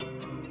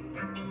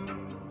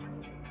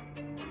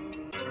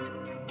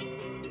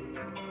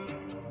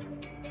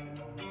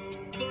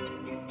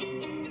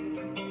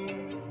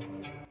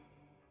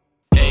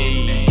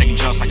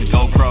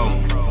GoPro.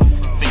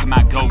 Think I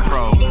might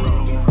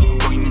GoPro.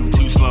 Bro, you moving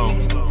too slow.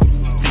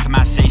 Think I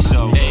might say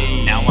so.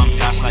 Now I'm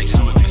fast like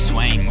Stuart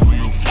McSwain.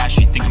 Moving real flash,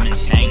 you think I'm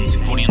insane.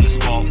 240 on the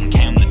spot,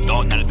 1K on the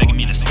dot. Now they're begging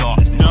me to stop.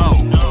 No.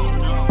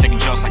 Taking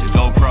shots like a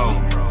GoPro.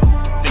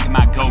 Think I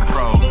might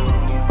GoPro.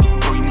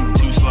 Bro, you moving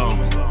too slow.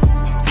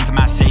 Think I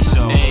might say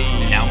so.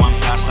 Now I'm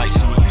fast like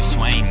Stuart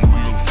McSwain.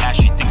 Moving real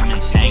flash, you think I'm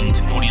insane.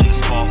 240 on the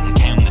spot,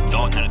 1K on the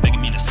dot. Now they're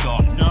begging me to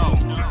stop. No.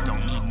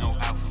 Don't need no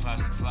alpha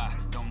fast to fly.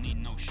 Don't need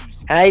no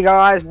shoes. Hey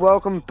guys,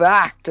 welcome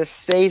back to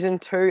Season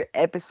 2,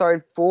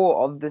 Episode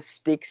 4 of the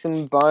Sticks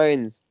and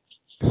Bones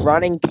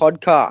running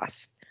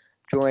podcast.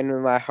 Joined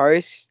with my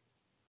host,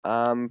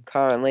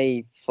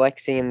 currently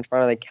flexing in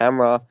front of the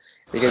camera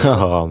because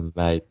Oh,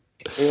 mate.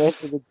 he went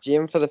to the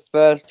gym for the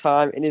first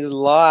time in his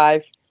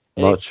life.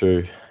 Not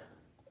true.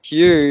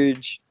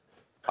 Huge.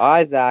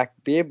 Izak,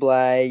 Beer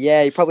Blay.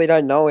 Yeah, you probably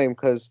don't know him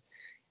because,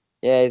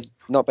 he's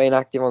not been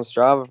active on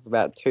Strava for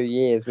about 2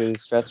 years with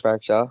his stress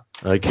fracture.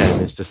 Okay,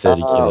 Mr.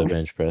 30 kilo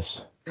bench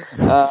press.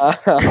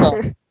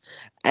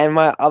 And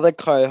my other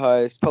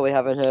co-host, probably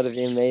haven't heard of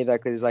him either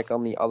because he's like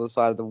on the other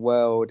side of the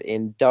world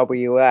in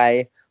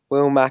WA,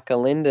 Will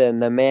McAlinden,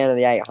 the man of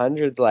the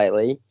 800s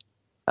lately.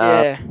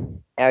 Yeah.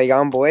 How you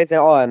going, boys?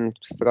 And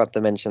forgot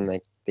to mention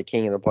the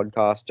king of the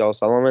podcast, Joel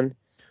Solomon.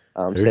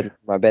 Sitting in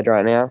my bed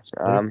right now.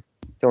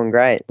 Doing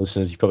great.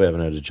 Listeners, you probably haven't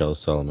heard of Joel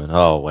Solomon.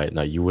 Oh, wait,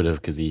 no, you would have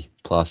because he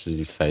plasters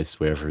his face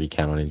wherever he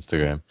can on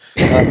Instagram.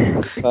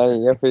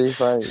 Funny, yeah, pretty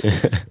funny.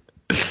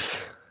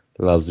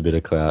 Loves a bit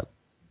of clout.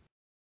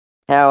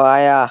 How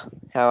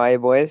are you,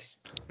 boys?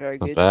 Very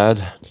Not good.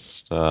 bad.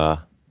 Just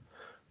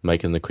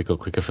making the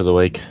quicker for the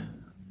week.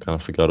 Kind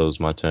of forgot it was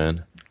my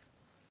turn.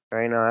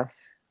 Very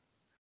nice.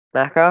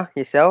 Macca,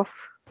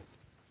 yourself?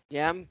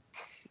 Yeah, I'm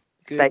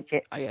good, I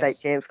guess. State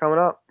champs coming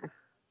up.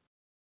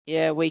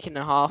 Yeah, week and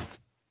a half.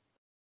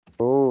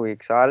 Ooh,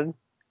 excited?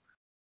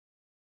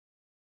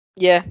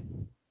 Yeah,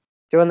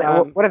 Doing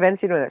that? What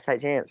events are you doing at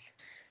state champs?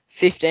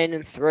 15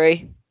 and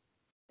 3.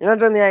 You're not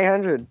doing the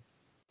 800.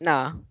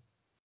 Nah.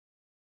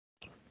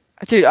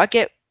 Dude, I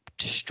get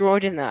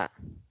destroyed in that.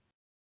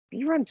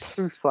 You run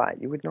too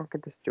flat. You would not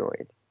get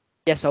destroyed.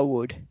 Yes, I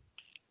would.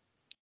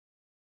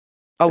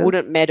 I Yeah.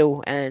 wouldn't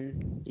medal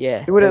and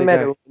yeah. You wouldn't there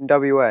we go.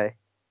 medal in WA.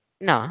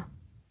 Nah.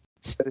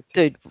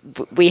 Dude,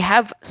 we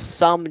have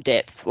some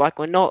depth. Like,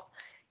 we're not,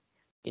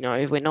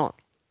 we're not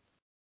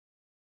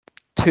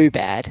too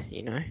bad,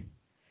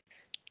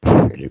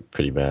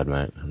 Pretty bad,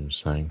 mate. I'm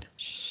just saying.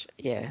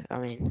 Yeah, I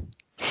mean,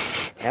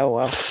 oh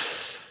well.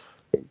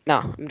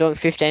 No, I'm doing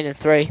 15 and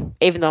 3.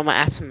 Even though my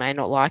ass may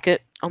not like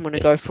it, I'm gonna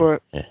go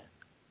for it.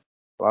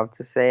 Love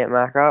to see it,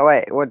 Macca.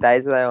 Wait, what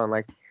days are they on?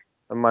 Like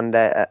the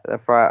Monday, the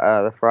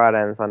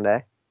Friday and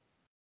Sunday.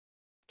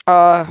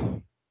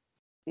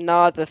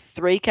 No, the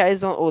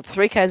 3K's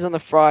on the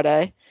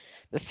Friday,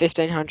 the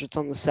 1500's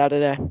on the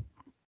Saturday.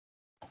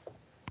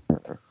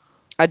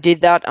 I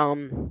did that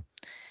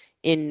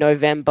in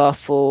November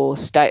for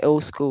state all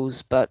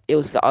schools, but it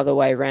was the other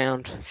way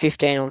around.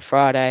 15 on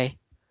Friday,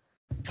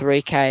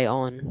 3K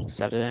on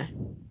Saturday.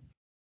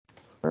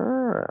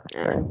 Very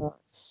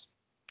nice.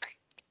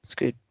 It's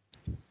good.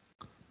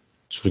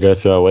 Should we go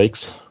through our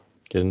weeks?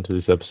 Get into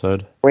this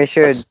episode? We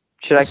should.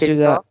 Should I Let's kick do it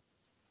that. off?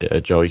 Yeah,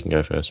 Joel, you can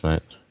go first,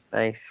 mate.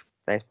 Thanks,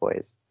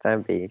 boys.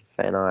 Don't be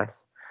so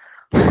nice.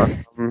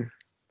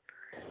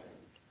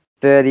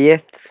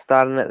 30th,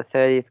 starting at the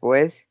 30th,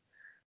 boys.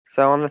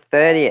 So on the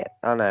 30th,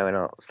 oh no, we're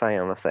not starting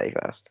on the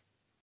 31st.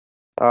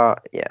 Oh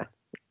yeah.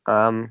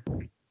 Oh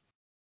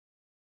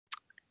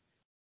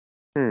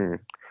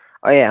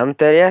yeah, on the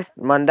 30th,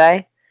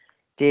 Monday,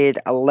 did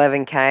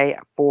 11K,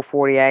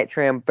 448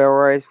 around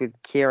Belrose with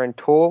Kieran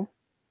Tor.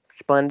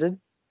 Splendid.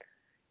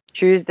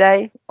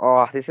 Tuesday,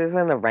 this is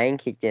when the rain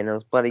kicked in. It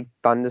was bloody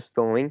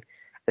thunderstorming.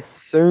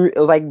 It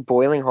was like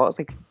boiling hot. It's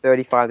like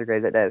 35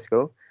 degrees that day at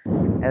school.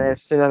 And then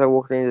as soon as I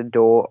walked into the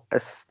door, a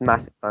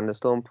massive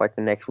thunderstorm for like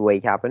the next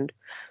week happened.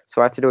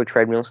 So I had to do a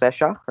treadmill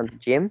session at the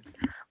gym.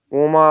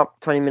 Warm up,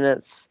 20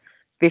 minutes,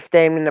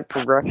 15-minute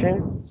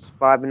progression,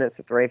 5 minutes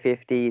at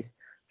 350s,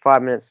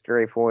 5 minutes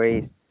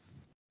 340s,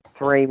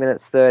 3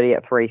 minutes 30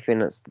 at 3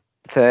 minutes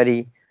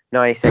 30,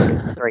 90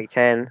 seconds at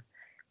 310,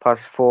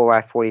 plus 4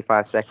 by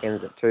 45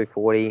 seconds at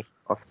 240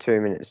 off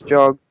 2 minutes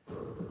jog.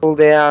 Pull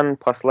down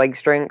plus leg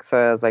strength, so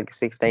it was like a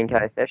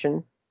 16K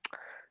session.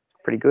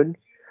 Pretty good.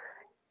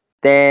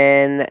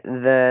 Then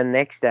the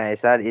next day,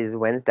 so that is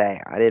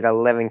Wednesday, I did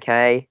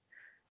 11K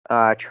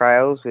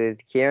trails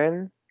with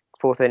Kieran,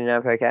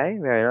 439 per K,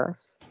 very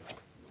nice.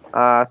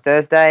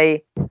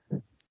 Thursday,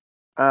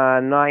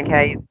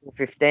 9K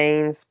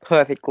 15s,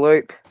 perfect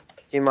loop,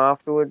 gym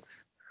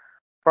afterwards.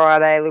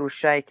 Friday, little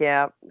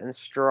shakeout and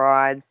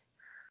strides,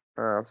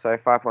 so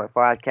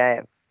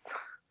 5.5K.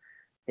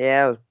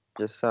 Yeah, it was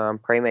just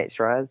pre-meet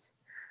strides.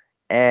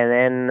 And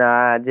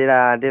then did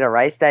a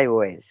race day,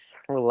 boys.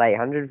 A little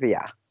 800 for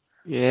ya.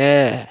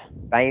 Yeah.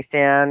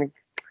 Bankstown.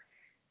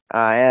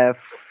 I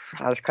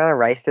just kind of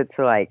raced it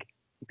to like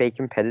be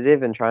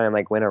competitive and try and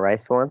like win a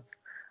race for once.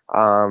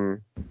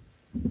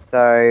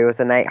 So it was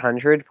an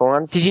 800 for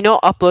once. Did you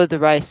not upload the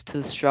race to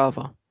the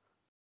Strava?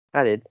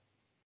 I did.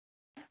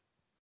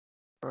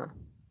 Oh.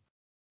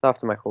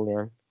 After my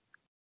cooldown.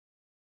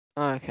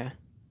 Oh, okay.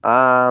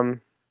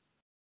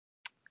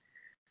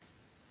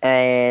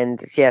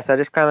 And yeah, so I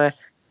just kind of,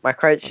 my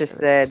coach just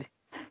said,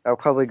 I'll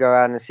probably go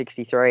out in a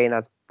 63, and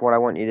that's what I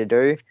want you to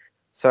do.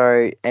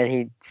 So, and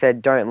he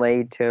said, don't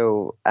lead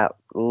till at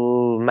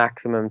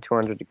maximum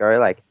 200 to go,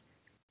 like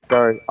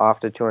go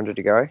after 200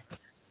 to go.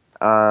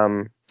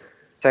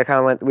 So I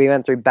kind of we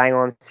went through bang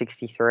on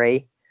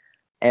 63,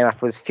 and I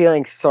was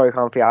feeling so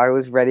comfy. I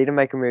was ready to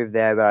make a move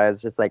there, but I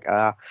was just like,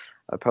 I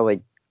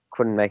probably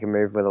couldn't make a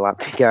move with a lap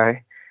to go.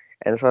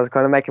 And so I was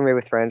going to make a move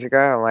with 300 to go.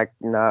 I'm like,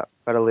 nah,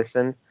 gotta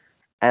listen.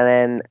 And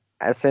then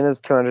as soon as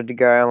 200 to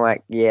go, I'm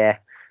like, yeah.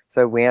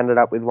 So we ended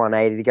up with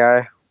 180 to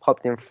go.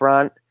 Popped in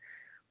front.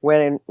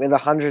 Went in with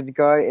 100 to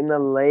go in the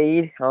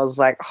lead. I was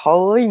like,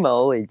 holy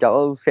moly.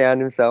 Joel found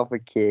himself a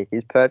kick.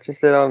 He's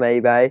purchased it on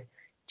eBay.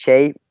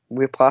 Cheap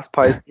with plus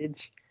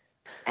postage.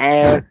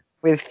 And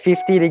with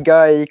 50 to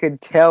go, you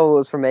could tell it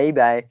was from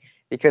eBay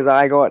because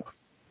I got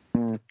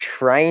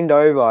trained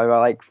over by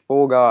like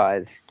 4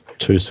 guys.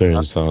 Too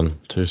soon, son.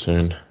 Too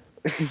soon.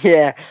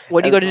 Yeah.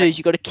 What you got to do is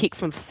you got to kick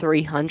from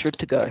 300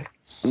 to go.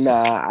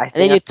 Nah, And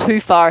then you're too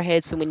far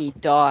ahead, so when you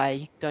die,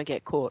 you don't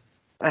get caught.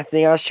 I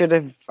think I should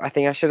have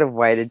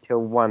waited till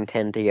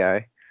 110 to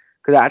go,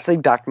 because I actually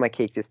ducked my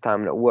kick this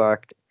time and it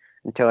worked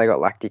until I got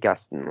lactic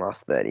acid in the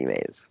last 30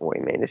 meters,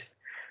 40 meters.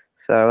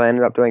 So I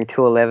ended up doing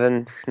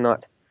 211,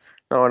 not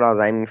what I was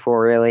aiming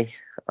for really.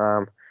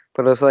 But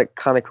it was like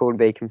kind of cool to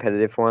be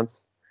competitive for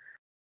once.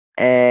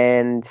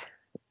 And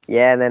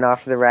yeah, then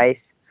after the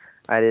race,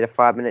 I did a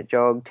 5-minute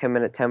jog,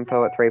 10-minute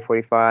tempo at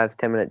 3:45,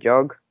 10-minute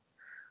jog.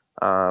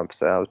 So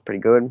that was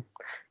pretty good.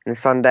 And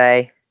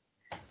Sunday,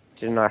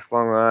 did a nice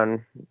long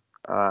run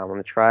on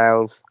the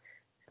trails,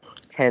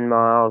 10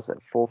 miles at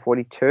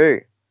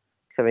 4:42,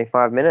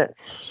 75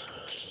 minutes.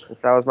 And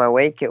so that was my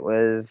week. It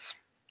was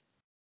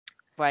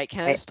Wait,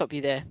 can I just stop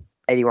you there?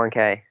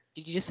 81k.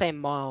 Did you just say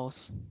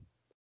miles?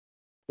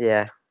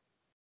 Yeah.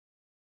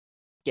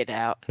 Get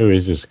out. Who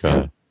is this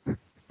guy?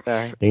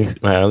 Sorry. Mate,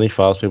 only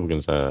fast people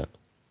can say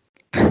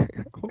that.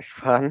 It's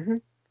fun.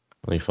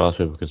 Only fast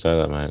people can say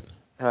that, mate.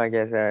 I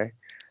guess so.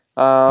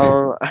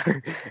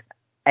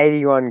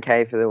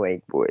 81k for the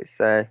week, boys.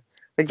 So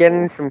we're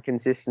getting some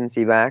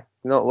consistency back.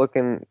 Not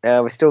looking.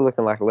 We're still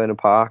looking like Luna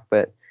Park,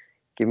 but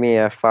give me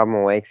 5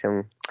 more weeks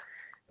and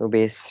it'll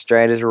be as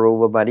straight as a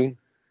ruler, buddy.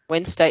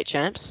 When state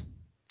champs?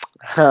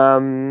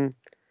 So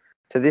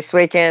this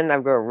weekend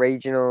I've got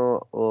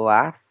regional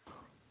laps.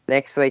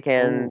 Next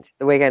weekend,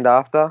 the weekend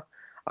after,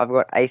 I've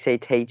got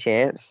ACT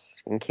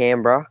champs in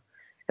Canberra,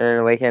 and then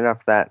the weekend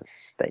after that,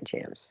 state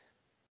champs.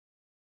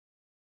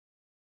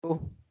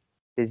 Cool.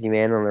 Busy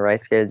man on the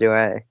race schedule,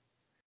 eh?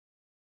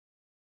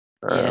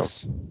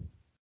 Yes.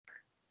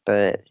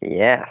 But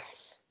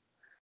yes.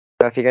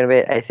 So if you're gonna be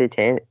at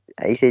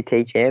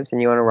ACT champs and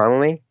you want to run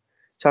with me,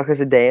 chuck us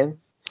a DM.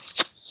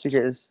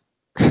 Because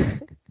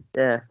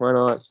yeah, why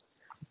not?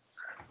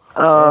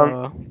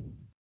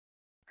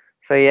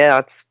 So yeah,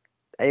 that's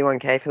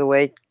 81k for the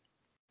week.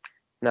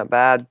 Not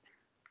bad.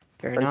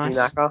 Very Plenty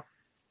nice. knacker.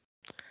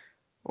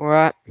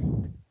 Alright.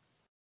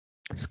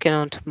 Let's get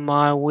on to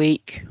my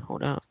week.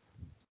 Hold up.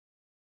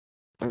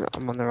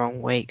 I'm on the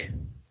wrong week.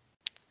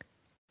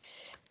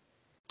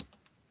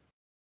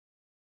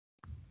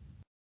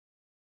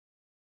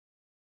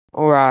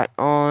 Alright,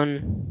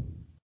 on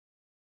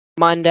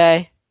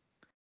Monday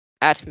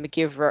at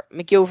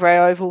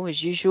McGillivray Oval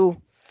as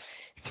usual.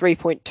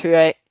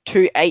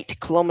 3.28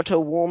 kilometre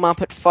warm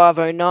up at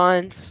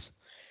 5:09s.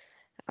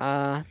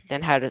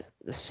 Then had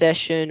the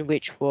session,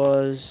 which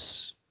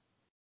was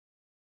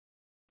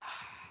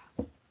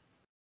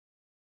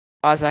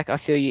Izak. I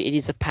feel you. It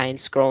is a pain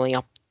scrolling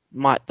up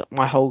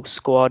my whole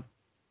squad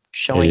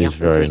showing It up. is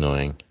very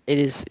annoying. It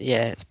is,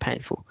 yeah, it's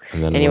painful.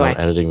 And then Anyway. when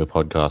I'm editing the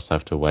podcast, I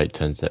have to wait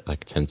 10 seconds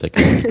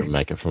to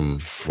make it from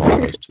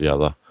one post to the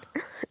other.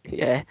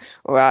 Yeah.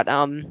 All right.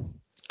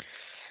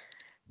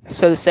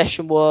 So the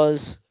session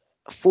was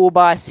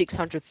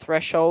 4x600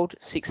 threshold,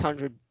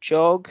 600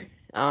 jog.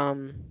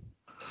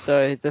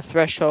 So the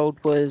threshold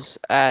was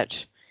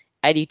at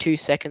 82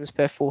 seconds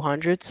per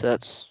 400. So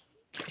that's,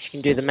 if you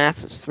can do the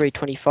maths, it's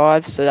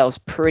 3:25. So that was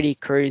pretty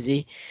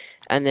cruisy.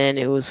 And then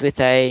it was with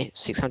a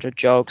 600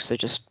 jog. So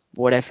just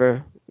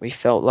whatever we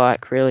felt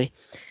like, really.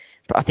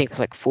 But I think it was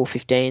like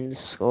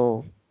 4:15s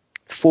or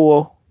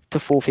 4 to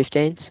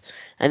 4:15s.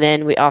 And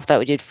then after that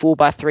we did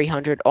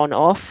 4x300 on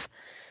off.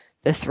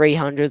 The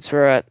 300s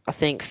were at, I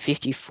think,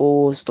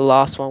 54s. The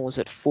last one was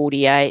at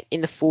 48. In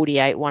the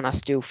 48 one, I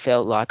still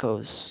felt like I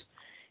was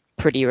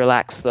pretty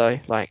relaxed though.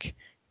 Like,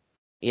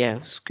 yeah, it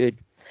was good.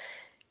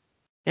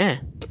 Yeah.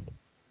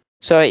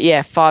 So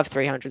yeah, 5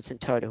 300s in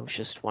total. It was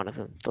just one of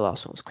them. The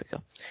last one was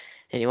quicker.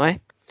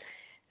 Anyway.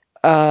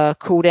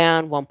 Cool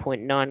down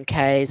 1.9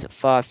 Ks at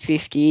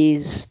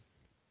 550s.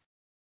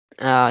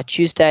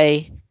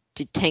 Tuesday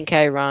did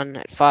 10k run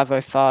at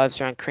 5:05s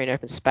around Green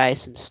Open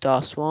Space and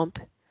Star Swamp.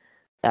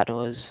 That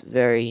was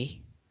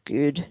very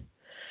good.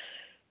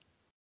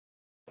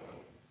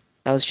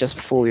 That was just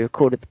before we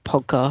recorded the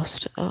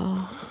podcast.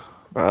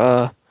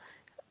 I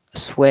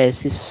swear,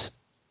 is this...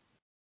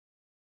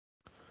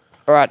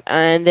 Alright,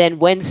 and then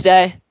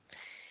Wednesday,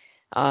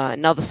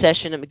 another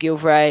session at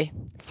McGillivray,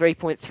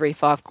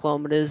 3.35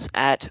 kilometres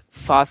at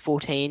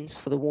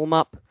 5:14s for the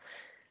warm-up.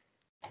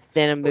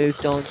 Then I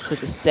moved on to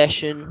the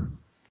session.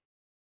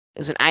 It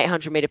was an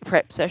 800 metre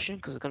prep session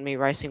because I'm going to be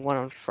racing one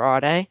on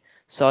Friday.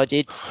 So I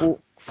did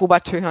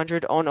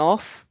 4x200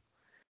 on-off,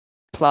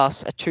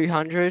 plus a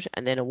 200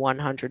 and then a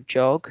 100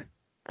 jog,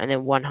 and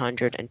then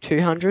 100 and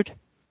 200.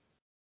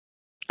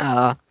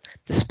 The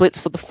splits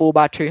for the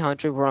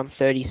 4x200 were on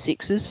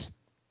 36s.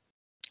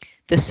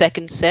 The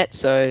second set,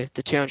 so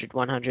the 200,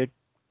 100,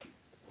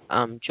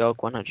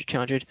 jog, 100,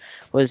 200,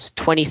 was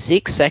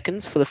 26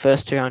 seconds for the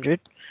first 200.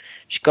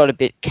 She got a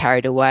bit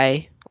carried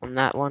away on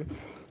that one,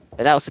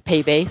 but that was the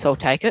PB, so I'll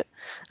take it.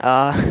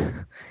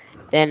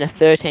 Then a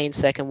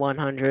 13-second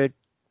 100,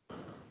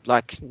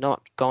 like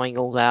not going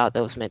all out.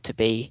 That was meant to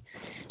be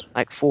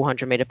like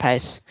 400 meter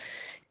pace,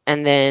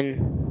 and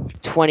then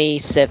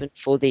 27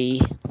 for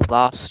the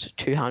last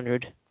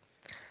 200.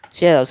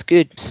 So yeah, that was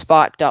good.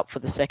 Spiked up for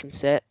the second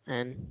set,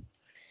 and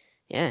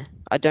yeah,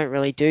 I don't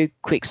really do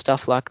quick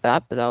stuff like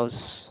that, but that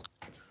was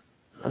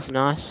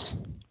nice.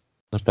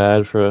 Not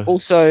bad for a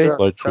Also,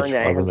 slow Showing twitch the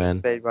rubber 800 man.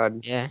 speed, bud.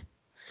 yeah.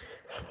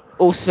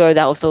 Also,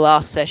 that was the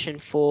last session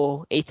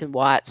for Ethan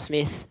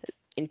Wyatt-Smith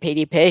in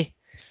PDP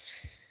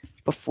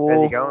before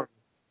Where's he going?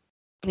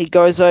 he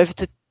goes over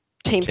to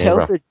Team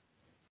Canberra. Telford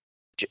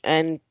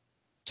and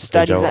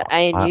studies Joel, at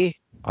ANU.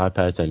 I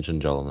pay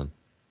attention, Jolman.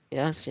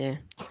 Yes, yeah.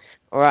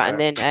 All right, and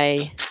then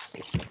a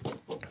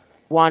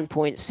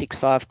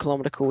 1.65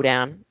 kilometer cool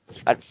down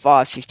at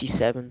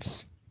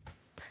 5:57s.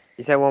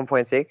 You said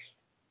 1.6?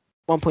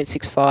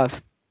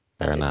 1.65.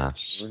 Very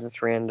nice.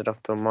 Let's round it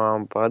off to a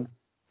mile, bud.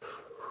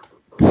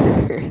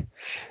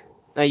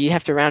 No, you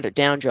have to round it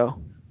down,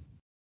 Joel.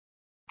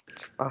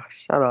 Oh,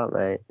 shut up,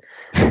 mate.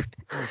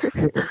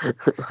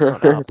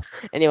 Not up.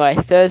 Anyway,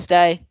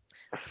 Thursday,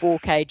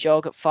 4K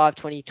jog at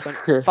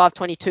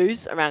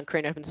 5:22s around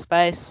Green Open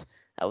Space.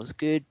 That was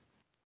good.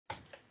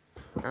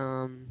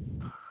 Oh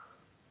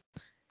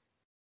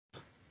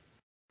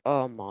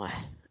my.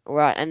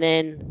 Alright, and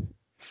then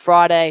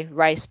Friday,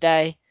 race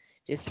day,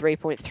 did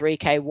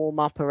 3.3K warm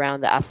up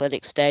around the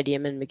Athletic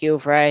Stadium in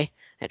McGillivray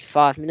at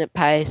 5-minute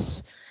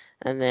pace,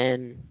 and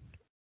then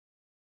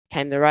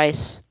came the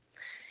race.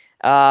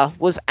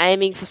 Was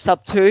aiming for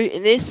sub 2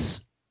 in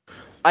this.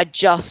 I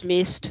just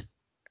missed.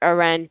 I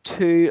ran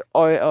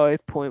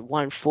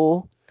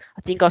 2:00.14.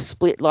 I think I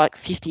split like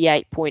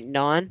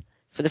 58.9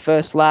 for the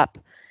first lap,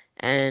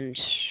 and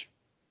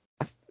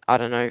I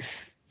don't know,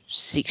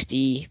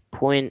 60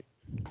 point.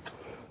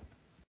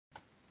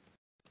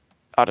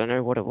 I don't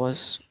know what it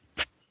was.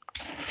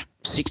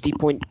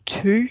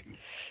 60.2.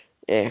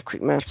 Yeah,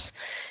 quick maths.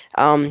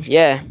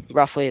 Yeah,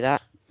 roughly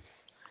that.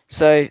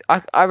 So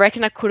I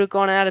reckon I could have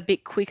gone out a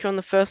bit quicker on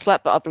the first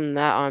lap, but other than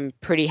that, I'm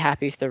pretty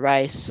happy with the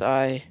race.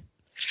 I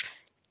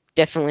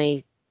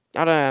definitely,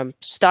 I don't know, I'm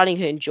starting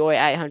to enjoy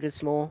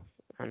 800s more.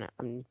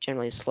 I'm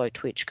generally a slow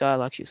twitch guy,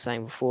 like you were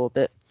saying before,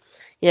 but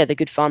yeah, they're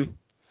good fun.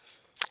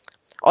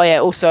 Oh yeah,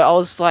 also I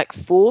was like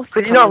 4th.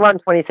 Could you not run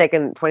 29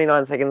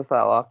 seconds for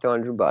that last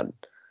 200, bud?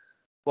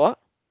 What?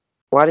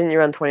 Why didn't you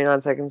run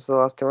 29 seconds for the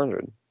last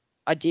 200?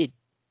 I did.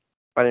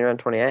 Why didn't you run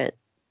 28?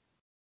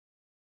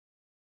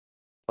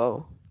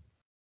 Oh.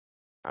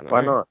 I don't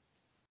Why know. not?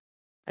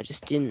 I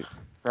just didn't.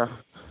 No.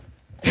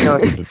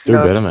 Do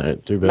better,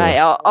 mate. Do better. Mate,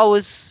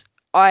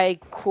 I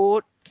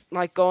caught,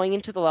 like, going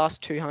into the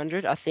last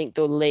 200, I think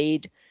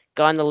the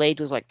guy in the lead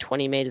was like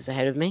 20 meters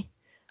ahead of me.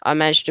 I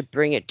managed to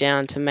bring it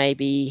down to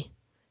maybe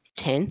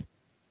 10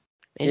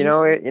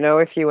 meters. You know,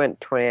 if you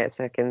went 28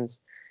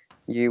 seconds,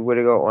 you would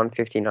have got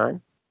 159.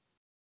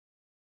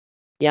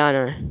 Yeah, I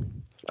know.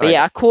 But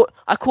yeah, I caught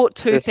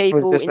two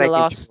people in the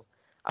last. Sure.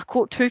 I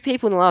caught 2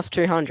 people in the last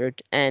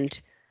 200, and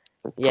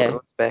yeah,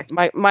 Respect.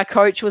 my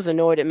coach was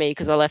annoyed at me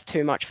because I left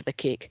too much for the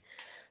kick.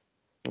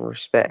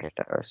 Respect.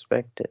 I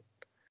respect it.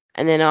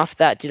 And then after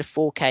that, did a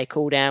 4K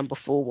cool down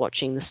before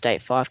watching the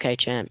state 5K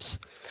champs.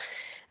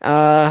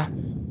 Oh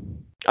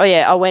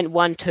yeah, I went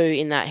 1-2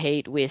 in that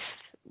heat with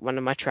one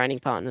of my training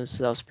partners,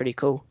 so that was pretty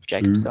cool.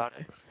 Jacob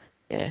Sato.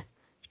 Yeah,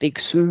 big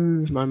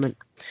Sue moment.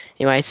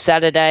 Anyway,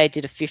 Saturday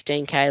did a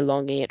 15K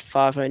longie at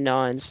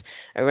 5:09s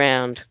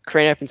around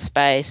Green Open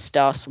Space,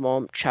 Star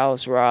Swamp,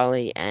 Charles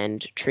Riley,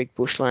 and Trig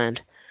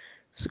Bushland.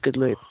 It's a good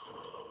loop.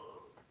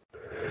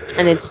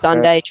 And then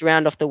Sunday, to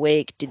round off the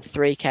week, did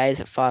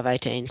 3Ks at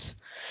 5:18s.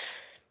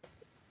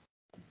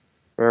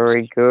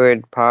 Very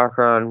good park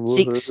run.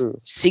 Woohoo.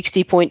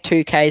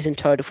 60.2 Ks in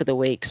total for the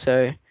week,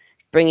 so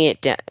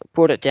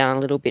brought it down a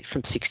little bit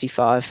from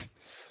 65.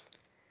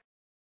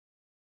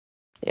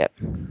 Yep.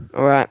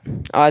 All right,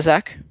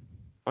 Izak,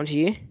 on to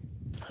you.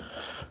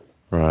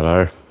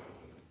 Righto.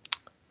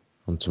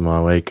 On to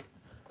my week.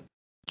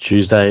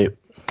 Tuesday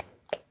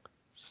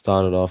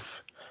started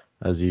off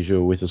as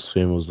usual with a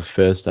swim. It was the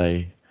first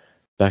day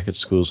back at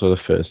school, so the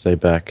first day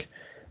back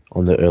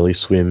on the early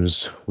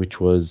swims, which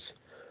was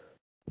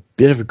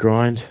bit of a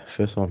grind.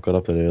 First time I've got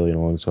up that early in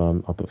a long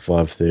time. Up at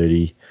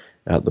 5:30,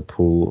 out the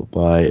pool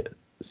by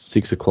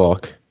 6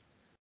 o'clock.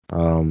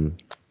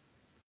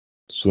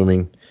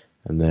 Swimming,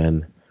 and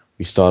then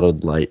we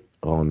started late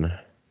on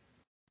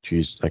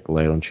Tuesday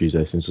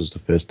since it was the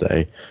first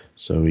day.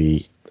 So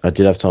I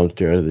did have time to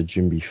go to the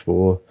gym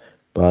before,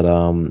 but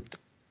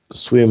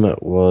swim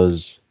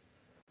was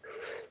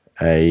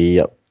a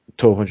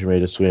 1200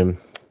 meter swim,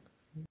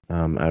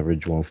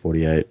 average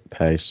 148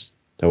 pace.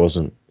 That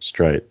wasn't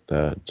straight.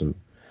 That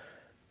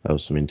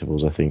was some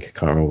intervals, I think.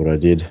 Can't remember what I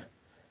did.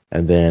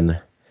 And then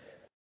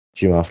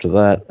gym after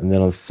that. And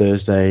then on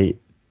Thursday,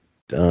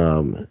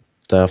 day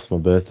after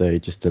my birthday,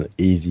 just an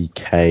easy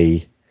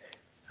K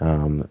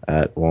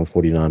at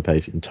 149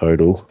 pace in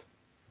total.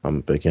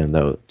 But again,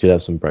 did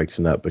have some breaks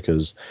in that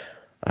because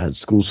I had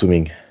school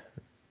swimming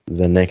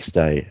the next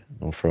day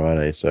on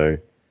Friday. So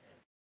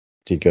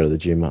did go to the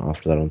gym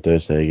after that on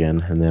Thursday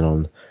again. And then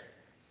on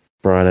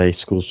Friday,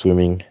 school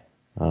swimming.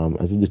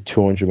 I did the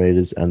 200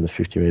 meters and the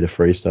 50 meter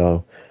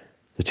freestyle.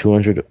 The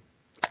 200,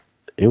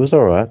 it was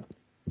all right.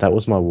 That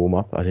was my warm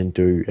up. I didn't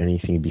do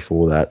anything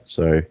before that.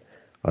 So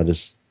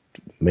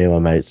me and my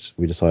mates,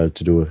 we decided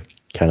to do a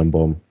cannon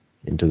bomb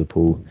into the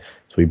pool.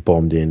 So we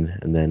bombed in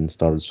and then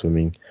started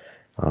swimming.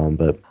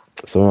 But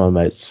some of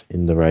my mates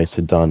in the race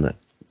had done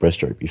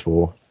breaststroke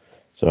before.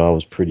 So I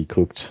was pretty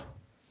cooked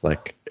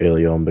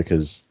early on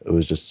because it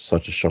was just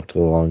such a shock to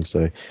the lungs.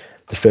 So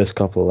the first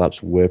couple of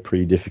laps were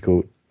pretty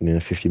difficult in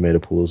a 50 meter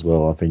pool as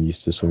well. I've been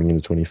used to swimming in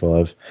the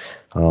 25.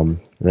 And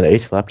then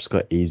each lap just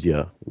got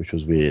easier, which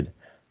was weird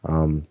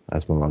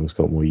as my lungs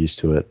got more used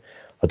to it.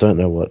 I don't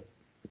know what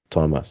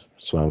time I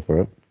swam for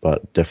it,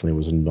 but definitely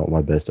was not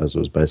my best as it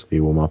was basically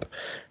a warm up.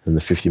 And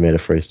the 50 meter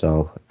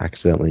freestyle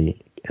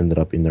accidentally ended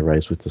up in the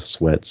race with the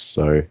sweats.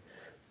 So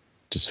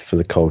just for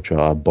the culture,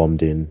 I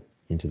bombed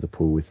into the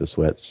pool with the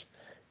sweats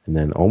and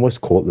then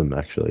almost caught them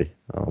actually,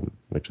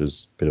 which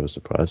was a bit of a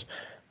surprise.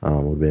 It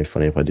would be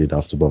funny if I did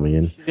after bombing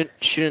in.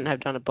 Shouldn't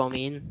have done a bomb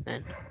in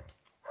then.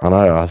 I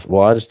know.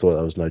 I just thought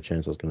there was no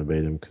chance I was going to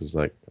beat him because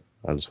I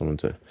just wanted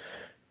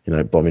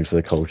to, bomb in for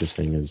the culture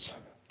thing as,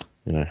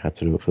 had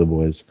to do it for the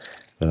boys.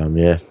 But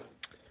yeah,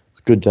 it's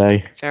a good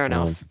day. Fair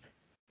enough.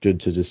 Good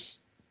to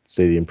just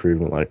see the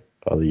improvement. Like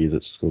other years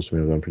at school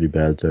swimming, I've done pretty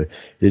bad. So it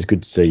is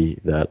good to see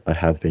that I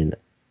have been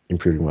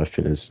improving my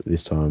fitness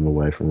this time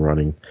away from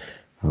running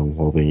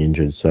while being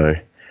injured. So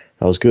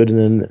that was good. And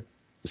then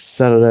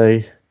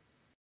Saturday,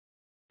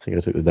 I think I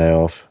took the day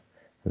off.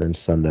 And then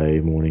Sunday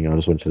morning, I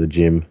just went to the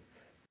gym.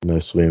 No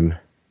swim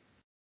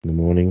in the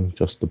morning,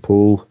 just the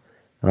pool.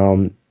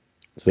 So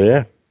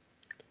yeah,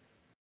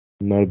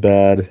 not a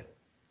bad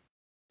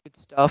Good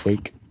stuff.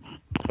 week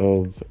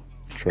of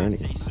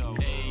training.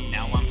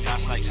 Now I'm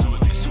fast like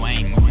Stuart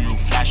McSwain. Moving real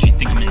flash, you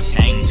think I'm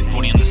insane.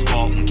 240 on the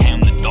spot, 1K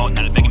on the dot.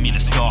 Now they're begging me to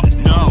stop.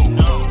 No,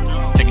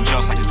 taking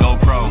shots like a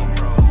GoPro.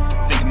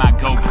 Think I might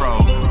GoPro.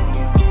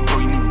 Bro,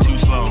 you moving too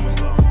slow.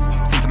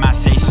 Think I might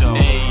say so.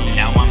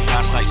 Now I'm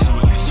fast like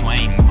Stuart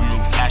McSwain. Moving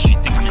real flash, you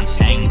think I'm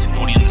insane.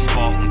 240 on the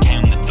spot,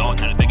 1K on the dot.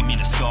 Now they're begging me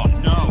to stop.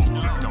 No,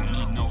 don't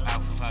need no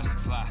alpha fast to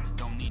fly.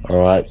 Don't need no.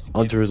 All right,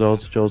 on to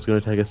results. Joel's going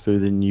to take us through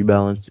the New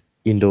Balance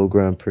Indoor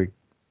Grand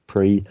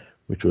Prix,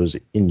 which was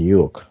in New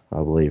York, I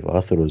believe.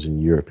 I thought it was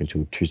in Europe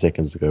until 2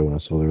 seconds ago when I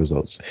saw the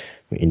results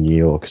in New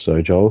York.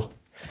 So, Joel,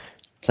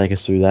 take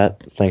us through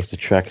that. Thanks to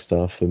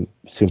Trackstar for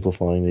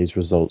simplifying these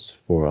results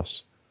for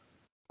us.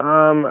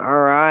 All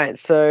right.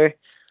 So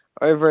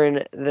over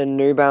in the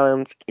New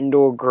Balance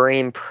Indoor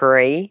Grand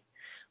Prix,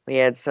 we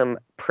had some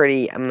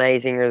pretty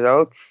amazing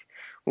results.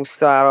 We'll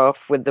start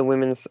off with the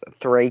women's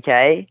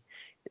 3K.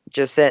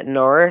 Josette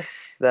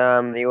Norris,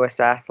 the US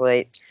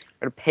athlete,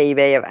 got a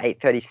PB of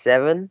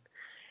 8:37.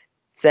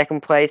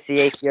 Second place, the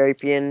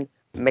Ethiopian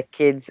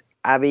Makids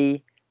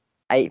Abbey,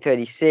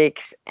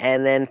 8:36.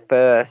 And then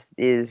first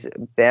is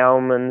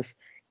Bauman's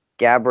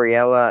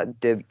Gabriella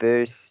de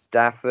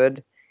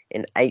Stafford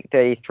in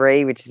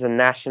 8:33, which is a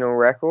national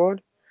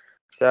record.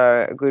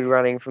 So a good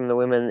running from the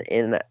women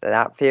in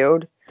that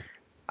field.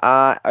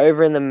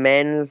 Over in the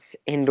men's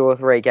indoor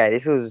 3K,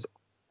 this was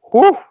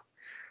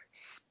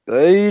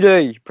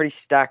speedy. Pretty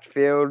stacked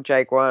field.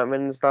 Jake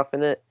Whiteman and stuff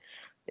in it.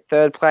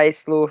 Third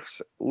place,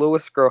 Lewis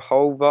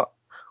Gravolva.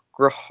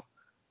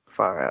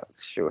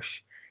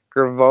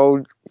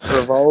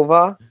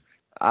 Gravolva.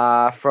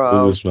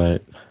 From Lewis,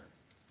 mate.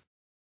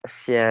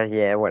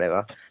 yeah,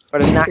 whatever.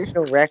 Got a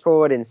national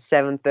record in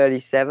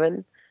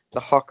 7:37. The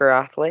Hocker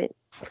athlete.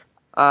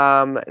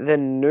 The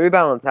New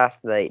Balance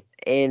athlete,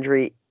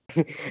 Andrew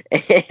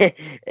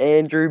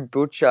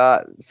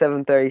Butcher,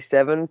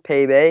 7:37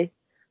 PB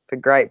for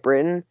Great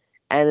Britain.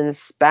 And in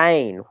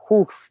Spain,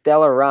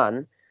 stellar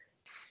run.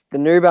 The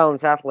New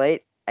Balance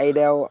athlete,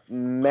 Adel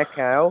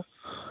Mekal,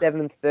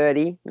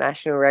 7:30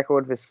 national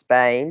record for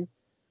Spain.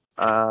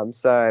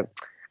 So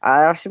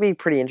that should be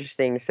pretty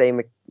interesting to see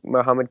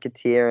Mohammed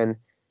Katir and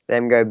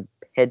them go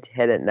head to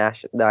head at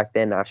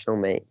their national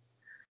meet.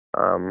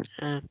 But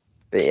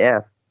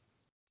yeah,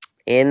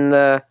 in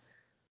the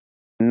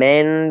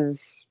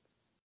men's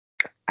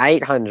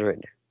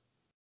 800,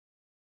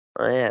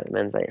 Oh yeah, the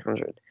men's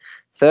 800.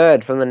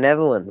 Third from the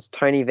Netherlands,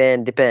 Tony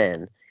van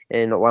Dippen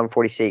in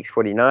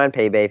 146.49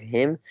 PB for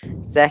him.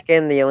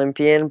 Second, the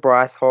Olympian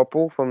Bryce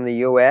Hoppel from the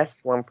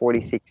US,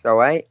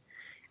 146.08.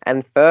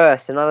 And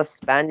first, another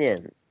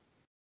Spaniard,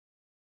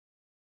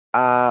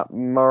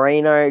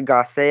 Moreno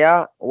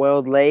Garcia,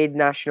 world lead,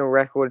 national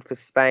record for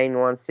Spain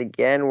once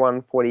again,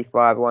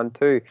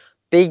 145.12.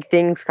 Big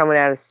things coming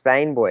out of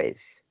Spain,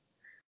 boys.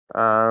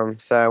 So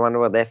I wonder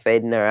what they're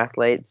feeding their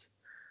athletes.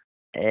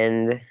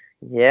 And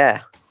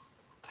yeah,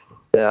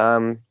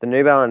 the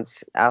New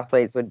Balance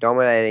athletes were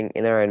dominating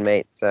in their own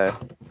meet. So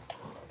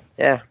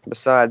yeah,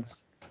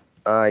 besides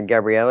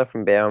Gabriella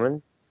from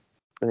Bauman,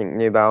 I think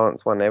New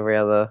Balance won every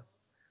other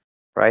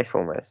race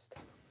almost.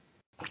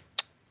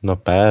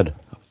 Not bad.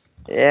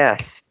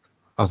 Yes.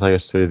 I'll take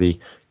us to the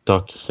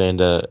Dr.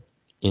 Sander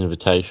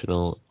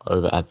Invitational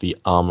over at the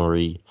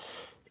Armory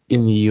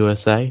in the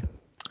USA,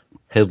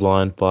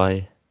 headlined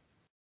by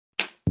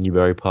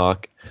Newbury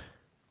Park.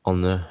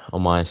 On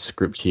my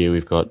script here,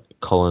 we've got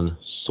Colin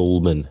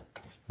Sulman,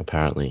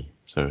 apparently.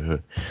 So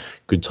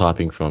good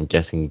typing from, I'm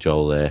guessing,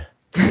 Joel there.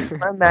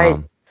 My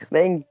mate,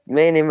 me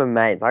and him are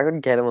mates. I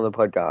couldn't get him on the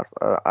podcast.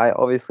 I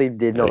obviously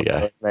did There not you go. know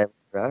his name,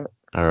 right?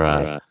 All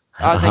right.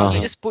 I was like,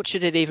 you just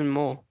butchered it even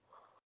more.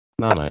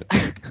 No, mate.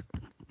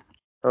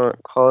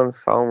 Colin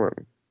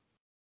Solomon.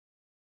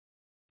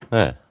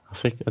 Yeah, I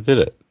think I did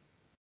it.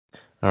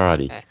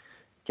 Alrighty. Okay.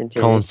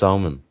 Continue. Colin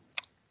Solomon.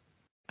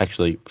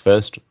 Actually,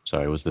 first,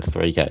 was the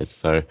 3Ks.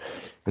 So,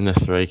 in the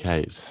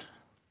 3Ks,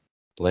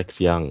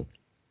 Lex Young,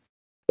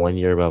 1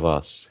 year above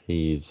us.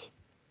 He's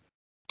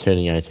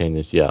turning 18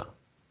 this year.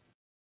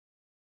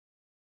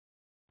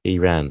 He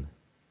ran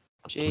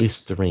a Jeez.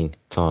 blistering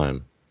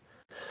time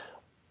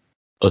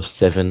of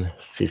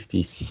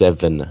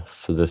 7:57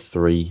 for the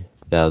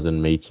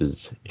 3,000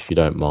 meters, if you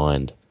don't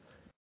mind.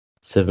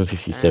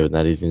 7:57,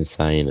 that is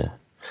insane.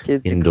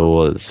 Kids are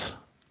Indoors.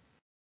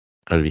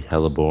 That'd be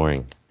hella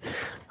boring.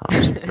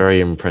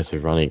 Very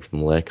impressive running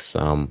from Lex.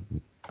 A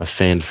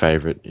fan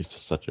favourite. He's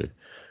just such a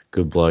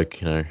good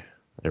bloke,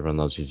 Everyone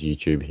loves his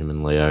YouTube, him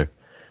and Leo.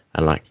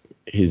 And like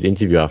his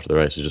interview after the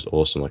race was just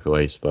awesome, like the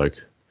way he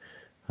spoke.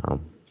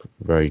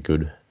 Very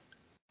good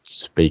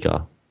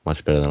speaker,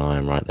 much better than I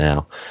am right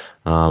now.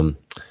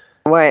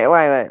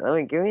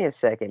 Wait. Give me a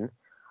second.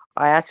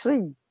 I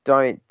actually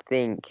don't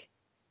think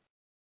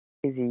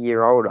he's a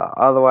year older.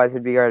 Otherwise,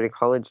 he'd be going to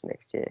college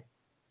next year.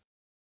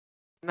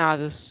 Nah,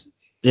 this.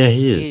 Yeah,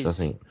 he is, He I is.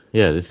 think.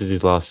 Yeah, this is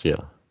his last year.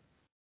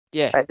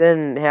 Yeah. But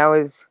then, how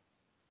is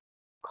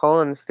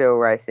Colin still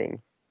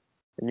racing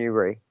the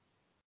Newbury?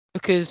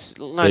 Because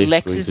no, These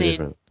Lex boys is are in.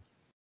 different.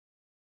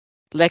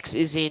 Lex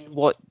is in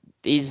what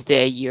is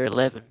their year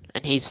 11,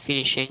 and he's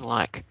finishing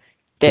like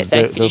they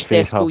They'll finished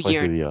their finish school halfway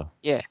year. through the year.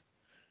 Yeah.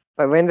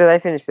 Like, when do they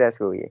finish their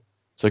school year?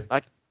 So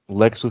Like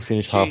Lex will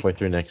finish June. halfway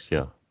through next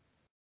year.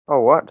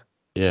 Oh, what?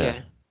 Yeah. Yeah. Do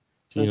you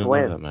Since not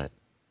when? know that, mate?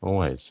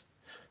 Always.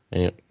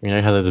 And you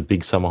know how they're the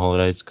big summer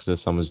holidays because their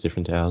summer's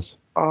different to ours?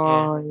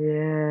 Oh,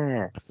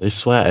 yeah. This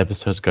is why our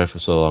episodes go for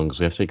so long because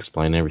we have to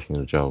explain everything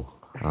to Joel.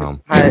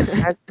 I'm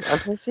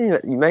you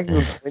make a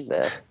good point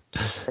there.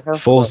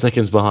 4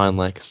 seconds behind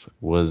Lex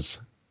was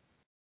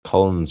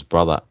Colin's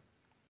brother,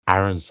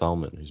 Aaron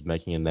Solomon, who's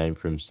making a name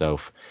for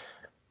himself,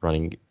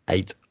 running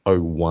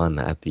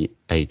 8:01 at the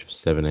age of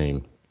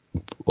 17,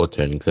 or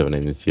turning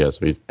 17 this year,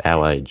 so he's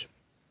our age.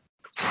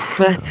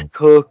 That's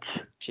cooked.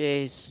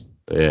 Jeez.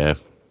 Yeah,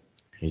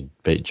 he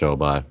beat Joel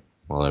by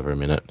well over a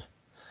minute.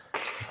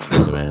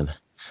 He's the man.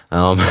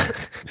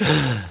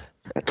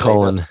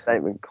 Colin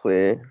Statement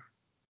clear.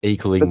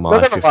 equaling But my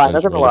not gonna lie,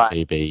 1500 not gonna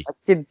meter PB That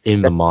kid's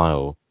in the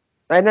mile.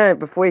 I know.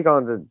 Before he got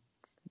into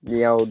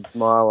the old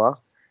miler,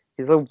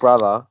 his little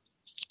brother,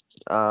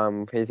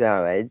 who's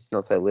our age,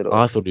 not so little.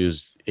 I thought he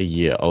was a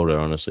year older,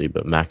 honestly,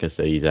 but Macca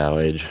said he's our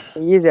age.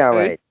 He is our Who?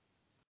 age.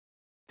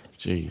 Who's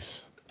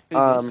Jeez.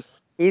 this?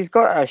 He's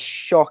got a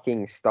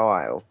shocking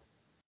style.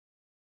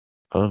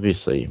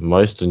 Obviously,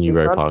 most of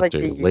Newbury runs Park like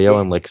do. the Leo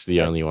UK and Lex are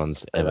the only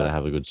ones ever that. to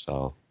have a good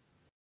style.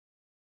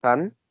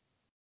 Pardon?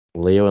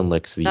 Leo and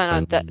Lex are the No,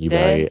 only that-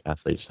 Newbury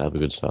athletes to have a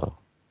good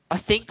style. I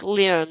think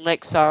Leo and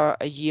Lex are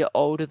a year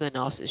older than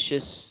us. It's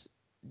just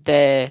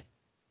they're.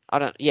 I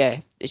don't.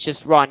 Yeah. It's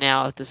just right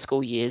now the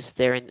school years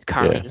they're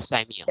currently in the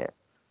same year.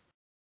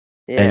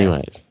 Yeah.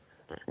 Anyways,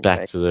 back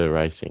Okay. to the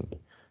racing.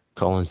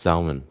 Colin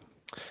Salmon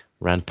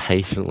ran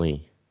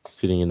patiently,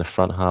 sitting in the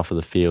front half of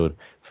the field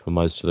for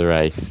most of the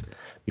race,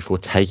 before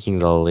taking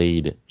the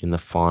lead in the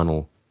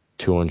final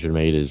 200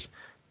 meters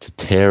to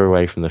tear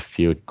away from the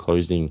field,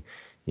 closing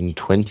in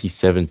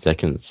 27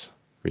 seconds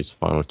for his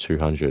final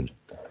 200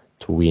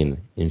 to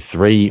win in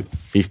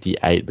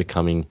 3:58,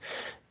 becoming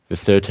the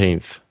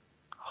 13th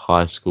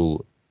high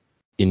school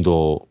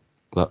indoor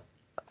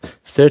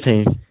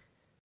 13th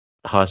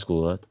high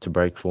schooler to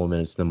break 4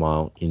 minutes in the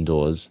mile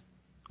indoors,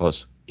 or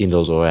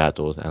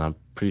outdoors, and I'm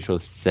pretty sure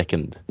the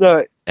second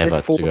No, ever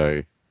it's fourth. to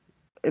go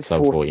It's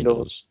sub fourth 4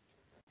 indoors.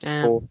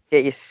 indoors. Fourth.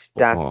 Get your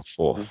Oh, stats.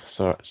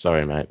 4th.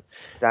 Sorry, mate.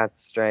 Stats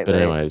straight, But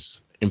mate.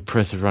 anyways,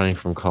 impressive running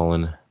from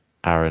Colin,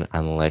 Aaron,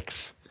 and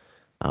Lex.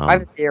 I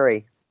have a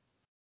theory.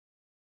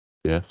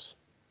 Yes.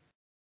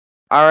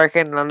 I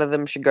reckon none of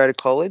them should go to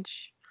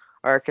college.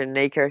 I reckon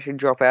Nico should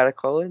drop out of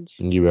college.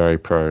 Newberry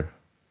Pro,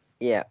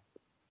 Yeah.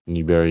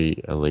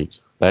 Newberry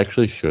Elite. They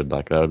actually should.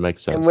 Like, that would make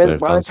sense. And They've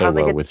by the done so time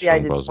they well get with to the age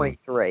Sean of Brosnan.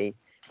 23,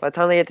 by the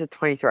time they get to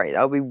 23,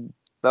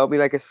 they'll be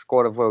like a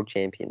squad of world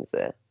champions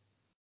there.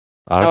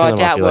 I Oh, I reckon they might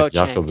doubt be like world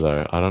Jakob, champions.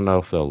 though. I don't know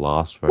if they'll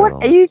last very What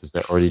long are you? because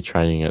they're already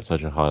training at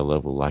such a high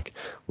level. Like,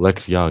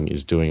 Lex Young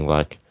is doing,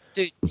 like,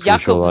 Dude, I'm pretty sure,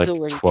 Jakob's like,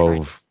 already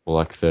 12 or,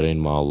 like,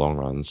 13-mile long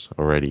runs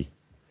already.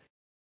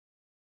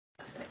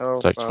 Oh,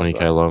 It's like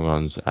 20k long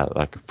runs at,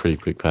 like, a pretty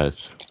quick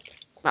pace.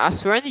 I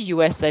swear in the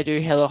US they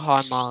do hella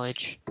high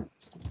mileage.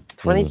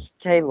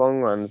 20k long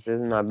runs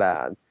isn't that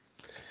bad.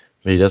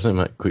 But he doesn't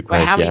make quick Wait,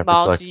 pace. how He many averaged,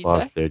 miles like, did you say?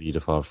 530 to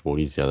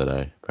 540s the other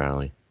day,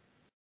 apparently.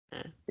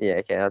 Yeah,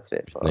 okay, that's a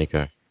bit fast.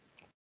 Nico.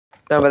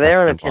 No, but they're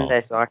on a That's 10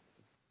 10-day cycle.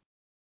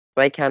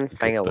 They can Good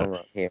fang a though. long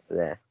run here or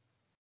there.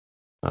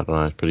 I don't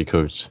know. It's pretty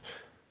cooked.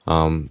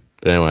 But So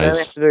they only have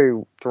anyways, to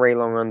do 3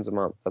 long runs a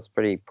month. That's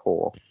pretty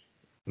poor.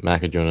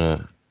 Macca, do you want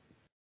to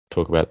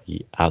talk about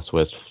the Ass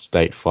West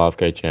State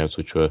 5k champs,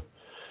 which were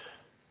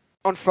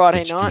On Friday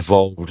which night.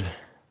 involved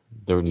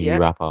the new Yeah.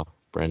 rapper,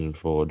 Brandon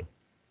Ford.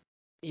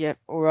 Yep,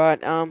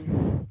 alright.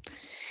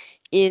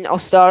 I'll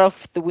start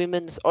off with the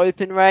women's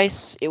open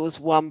race. It was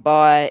won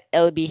by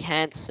Elby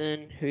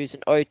Hansen, who's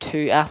an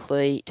O2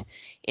 athlete,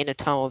 in a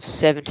time of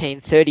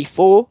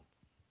 17:34.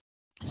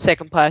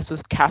 Second place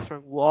was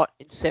Catherine Watt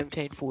in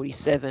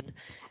 17:47,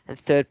 and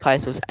third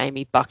place was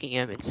Amy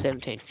Buckingham in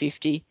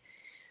 17:50.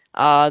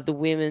 The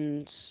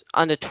women's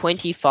under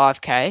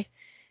 25k,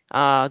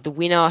 the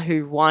winner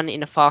who won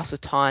in a faster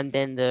time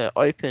than the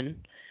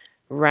open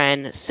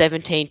ran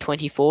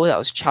 17:24. That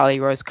was Charlie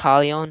Rose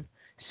Carleon.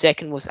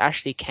 Second was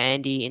Ashley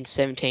Candy in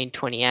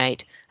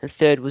 17:28, and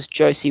third was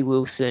Josie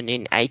Wilson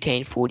in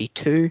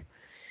 18:42.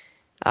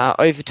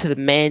 Over to the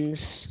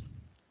men's.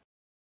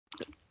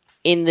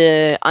 In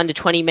the under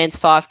 20 men's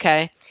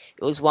 5k,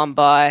 it was won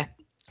by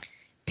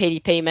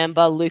PDP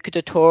member Luca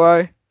De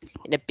Toro.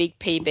 In a big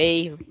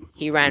PB,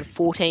 he ran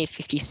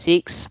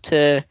 14:56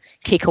 to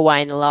kick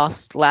away in the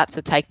last lap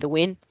to take the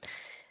win.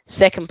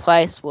 Second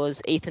place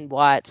was Ethan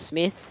Wyatt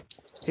Smith,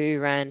 who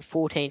ran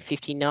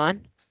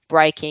 14:59,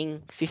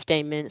 breaking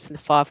 15 minutes in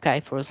the 5k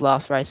for his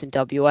last race in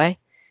WA. It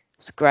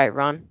was a great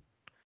run.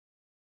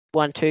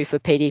 1-2 for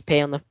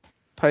PDP on the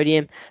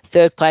podium.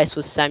 Third place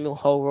was Samuel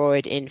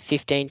Holroyd in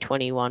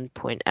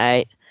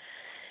 15:21.8.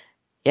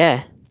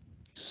 Yeah,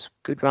 it's a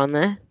good run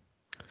there.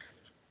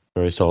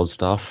 Very solid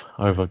stuff.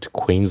 Over to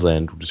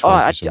Queensland. We'll just Oh,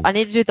 run through some... I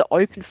need to do the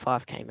open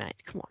 5k, mate.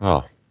 Come on.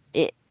 Oh.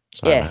 It-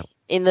 Sorry, yeah. mate.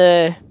 In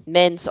the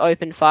men's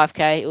open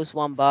 5k, it was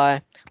won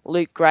by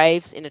Luke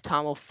Graves in a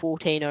time of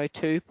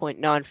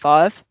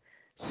 14:02.95.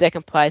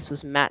 Second place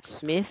was Matt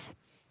Smith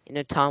in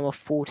a time of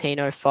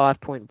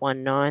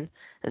 14:05.19.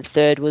 And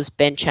third was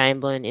Ben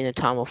Chamberlain in a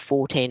time of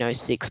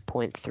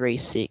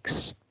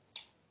 14:06.36.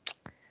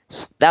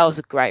 So that was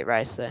a great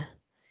race there.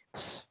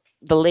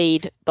 The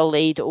lead,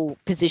 all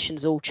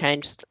positions all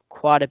changed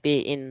quite a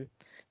bit in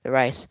the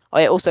race. Oh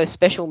yeah, also in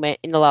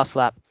the last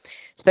lap.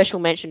 Special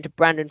mention to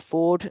Brandon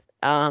Ford,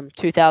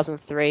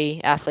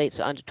 2003 athletes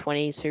under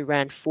 20s who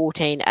ran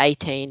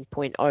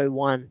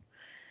 14:18.01.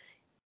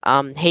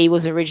 He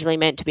was originally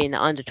meant to be in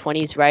the under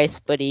 20s race,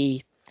 but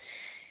he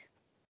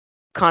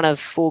kind of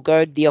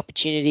foregoed the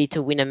opportunity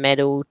to win a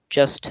medal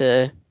so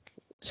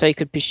he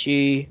could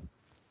get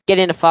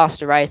in a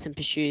faster race and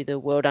pursue the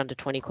world under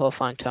 20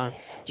 qualifying time.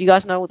 Do you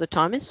guys know what the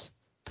time is?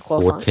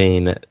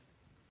 14:10,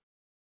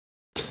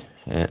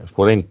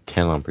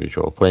 I'm pretty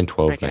sure.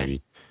 14:12 Okay.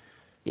 maybe.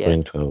 Yeah.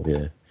 14:12,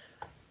 yeah.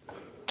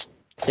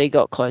 So you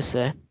got close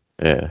there.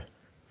 Yeah.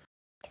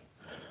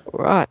 All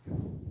right.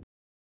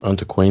 On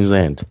to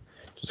Queensland.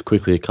 Just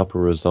quickly, a couple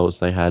of results.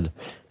 They had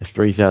a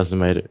 3,000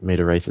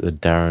 metre race at the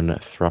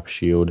Darren Thrupp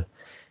Shield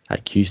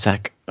at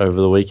Cusack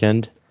over the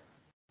weekend.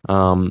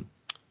 Peyton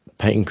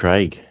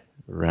Craig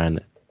ran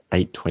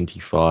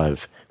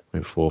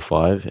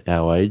 8:25.45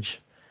 our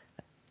age,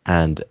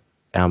 and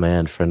our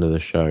man, friend of the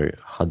show,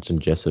 Hudson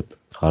Jessup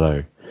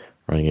Hutto,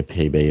 running a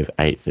PB of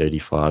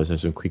 8:35. So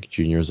some quick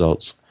junior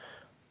results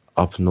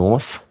up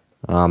north,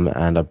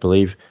 and I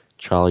believe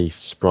Charlie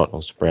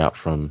Sprout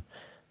from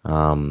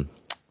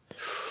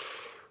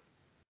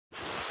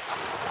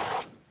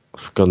I've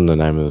forgotten the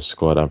name of the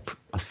squad. I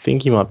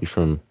think he might be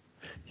from,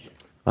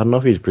 I don't know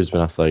if he's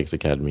Brisbane Athletics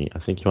Academy. I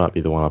think he might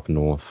be the one up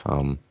north.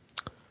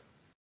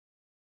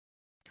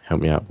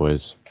 Help me out,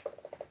 boys.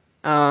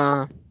 The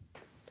I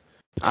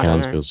don't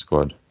know. Townsville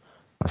squad,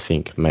 I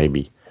think,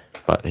 maybe.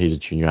 But he's a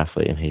junior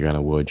athlete and he ran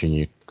a world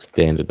junior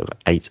standard of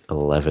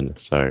 8:11.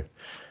 So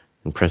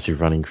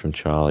impressive running from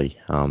Charlie.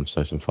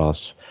 So some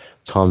fast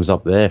times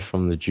up there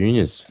from the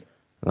juniors.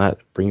 And that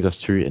brings us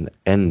to an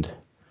end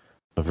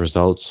of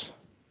results.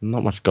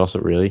 Not much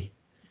gossip really.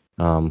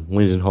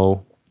 Lyndon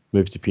Hall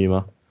moved to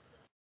Puma.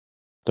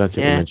 Don't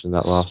think we mentioned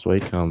that last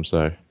week.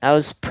 So that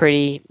was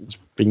pretty.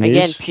 big news.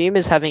 Again,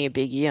 Puma's having a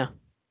big year.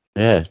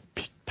 Yeah,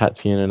 Pat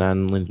Tiernan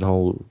and Lyndon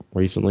Hall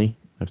recently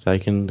have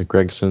taken the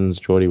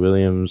Gregsons, Geordie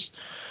Williams,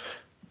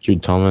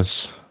 Jude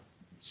Thomas.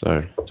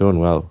 So doing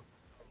well.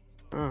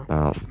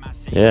 Oh.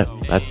 Yeah,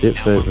 that's it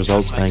for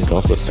results and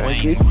gossip.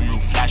 Very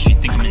good. Flashy,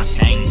 think I'm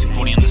insane.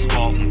 240 on the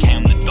spot, 1K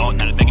on the dot.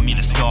 Now they're begging me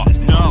to stop.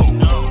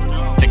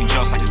 No, taking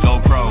shots like a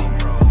GoPro.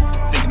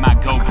 Think I might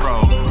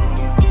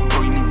GoPro.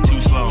 Bro, you moving too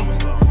slow.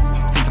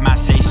 Think I might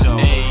say so.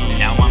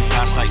 Now I'm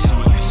fast like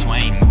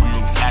Swain. Moving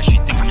real flashy,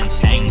 think I'm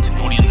insane.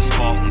 240 on the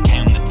spot,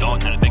 1K on the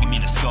dot. Now they're begging me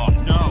to stop.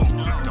 No,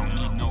 don't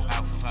need no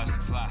alpha fast to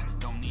fly.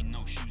 Don't need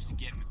no shoes to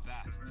get me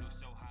back. Feel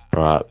so high.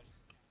 Right,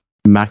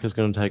 Mac is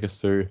going to take us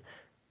through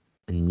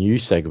a new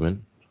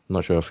segment. I'm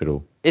not sure if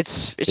it'll.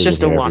 It's be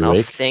just a here every one-off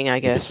week. thing, I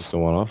It's guess. just a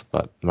one-off.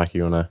 But Mac,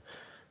 you want to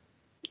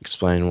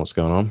explain what's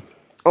going on?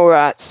 All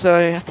right,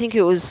 so I think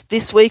it was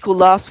this week or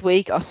last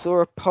week. I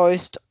saw a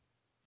post.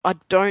 I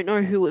don't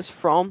know who it was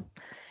from.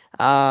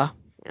 I've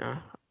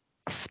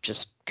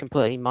just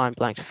completely mind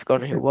blanked. I've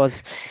forgotten who it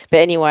was. But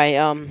anyway,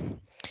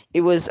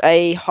 it was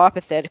a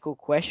hypothetical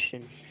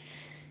question.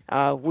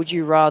 Would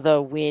you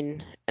rather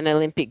win an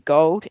Olympic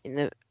gold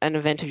in an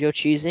event of your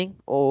choosing,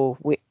 or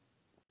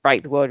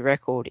break the world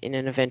record in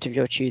an event of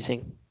your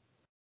choosing?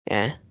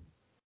 Yeah.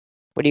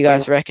 What do you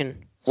guys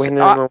reckon? Win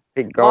So, an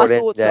Olympic gold my every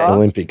thoughts day. are-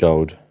 Olympic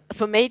gold.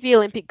 for me, it'd be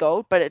Olympic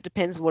gold, but it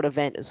depends what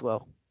event as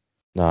well.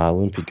 Nah,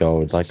 Olympic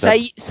gold. Like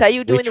say that. say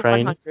you're we doing the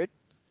train- 100.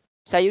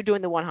 Say you're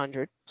doing the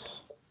 100.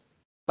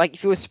 Like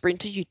if you were a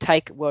sprinter, you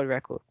take world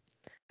record.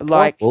 But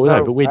like Well, no,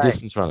 No but we're way.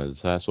 distance runners.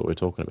 So that's what we're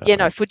talking about. yeah,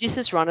 no, right? for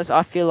distance runners,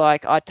 I feel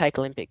like I'd take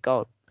Olympic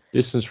gold.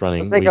 Distance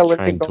running, I'll take we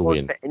Olympic train to gold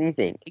win. for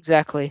anything.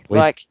 Exactly. We-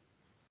 Like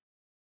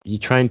You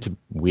train to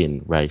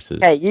win races.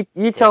 Hey,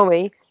 you tell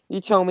me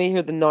who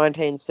the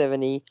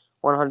 1970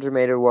 100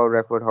 meter world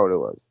record holder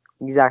was.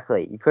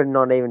 Exactly. You could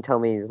not even tell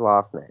me his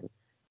last name.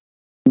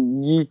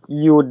 You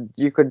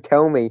could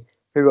tell me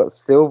who got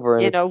silver.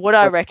 you And know what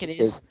I reckon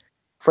is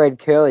Fred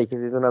Curley,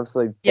 because he's an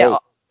absolute yeah, beast.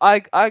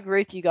 I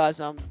agree with you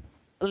guys.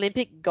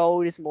 Olympic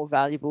gold is more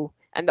valuable,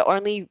 and the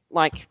only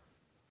like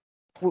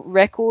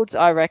records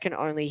I reckon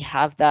only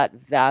have that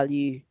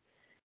value,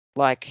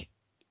 like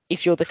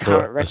if you're the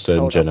current For a record certain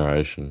holder.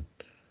 generation.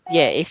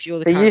 Yeah, if you're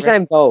the So current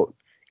Usain Bolt,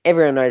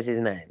 everyone knows his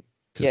name.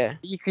 yeah.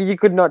 You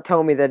could not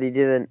tell me that he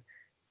didn't.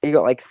 He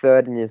got like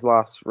third in his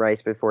last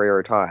race before he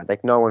retired.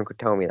 Like no one could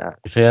tell me that.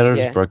 If he had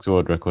Yeah. just broke the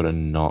world record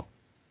and not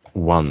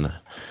won,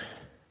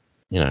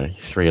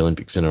 3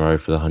 Olympics in a row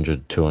for the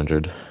 100,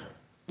 200,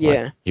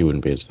 Yeah. he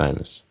wouldn't be as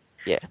famous.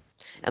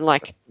 And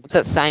like, what's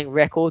that saying?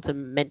 Records are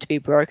meant to be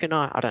broken.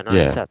 I don't know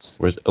Yeah. if that's.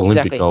 Whereas Olympic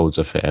Exactly. golds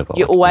are forever.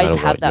 You Like, no always matter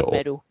have what, that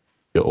medal.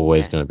 You're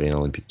always Yeah. going to be an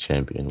Olympic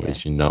champion, Yeah.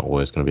 whereas you're not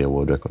always going to be a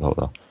world record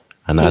holder.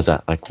 And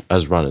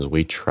as runners,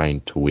 we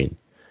train to win.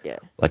 Yeah.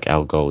 Like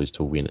our goal is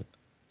to win it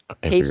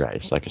every Heaps-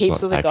 race. Like it's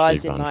heaps not of the actually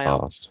guys in run my,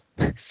 fast.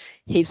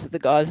 Heaps of the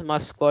guys in my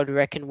squad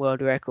reckon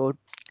world record.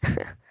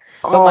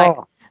 Oh, my-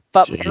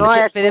 But Jeez. And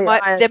I then my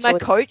actually-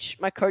 coach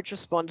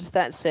responded to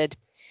that and said,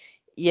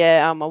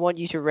 "Yeah, I want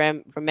you to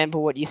remember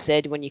what you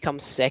said when you come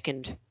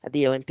second at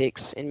the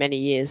Olympics in many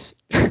years.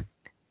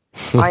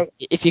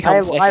 If you come I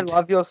second,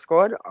 love your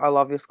squad. I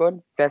love your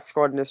squad. Best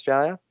squad in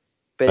Australia.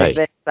 But Hey. if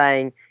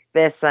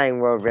they're saying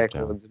world Calm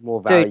down. records are more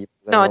Dude, valuable.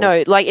 than no, all-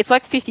 no, like it's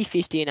like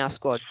 50-50 in our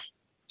squad.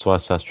 That's why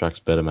SAS Track's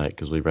better, mate,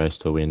 because we race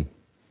to win.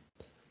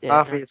 Yeah,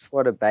 Half no, of your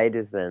squad are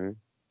betas then.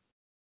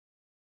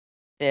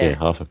 Yeah,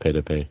 half a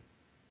P2P.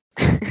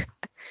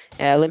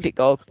 yeah, Olympic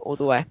gold all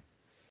the way.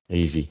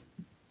 Easy.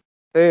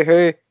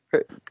 Who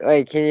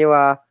wait, can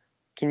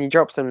you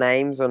drop some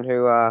names on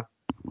who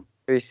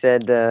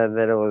said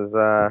that it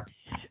was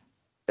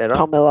better?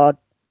 Tom Millard.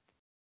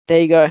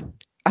 There you go.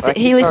 I think Like,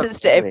 he you can't listens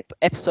to tell me.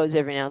 episodes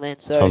every now and then.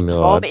 So Tom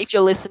Millard. if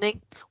you're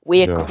listening,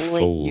 we You're are a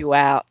calling fool. you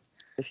out.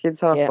 This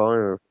kid's not Yeah.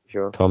 following me, for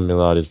sure. Tom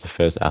Millard is the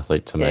first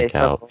athlete to Yeah, make he's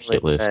not our following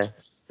hit me list. today.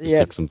 The Yeah.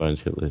 Sticks and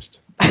Bones hit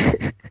list.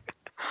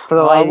 For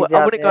the ladies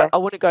out there, I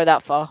wouldn't go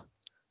that far.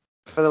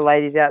 for the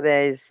ladies out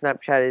there, his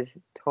Snapchat is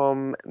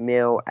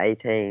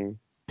TomMill18.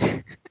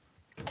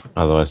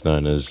 Otherwise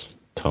known as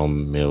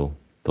Tom Mill,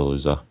 the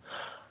loser.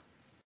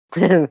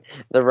 The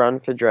Run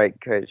for Drake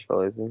coach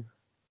follows him.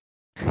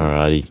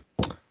 Alrighty.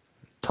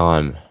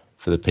 Time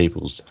for the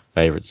people's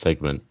favourite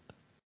segment.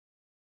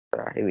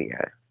 Alright, here we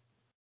go.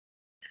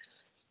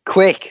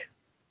 Quick!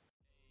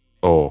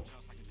 Oh,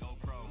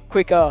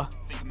 Quicker.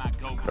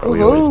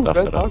 we always Ooh, stuff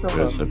go it up. Falcons.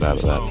 We're so bad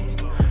at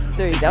that.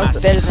 Dude, that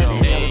was better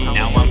than any other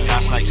Now time. I'm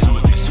fast like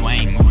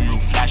Swain. Moving real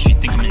flashy,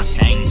 think I'm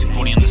insane.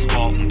 240 on the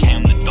spot, 1K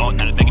on the dot.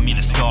 Now they're begging me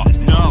to stop.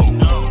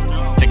 No,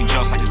 taking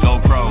shots like a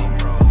GoPro.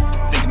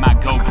 Think I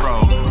might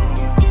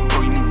GoPro.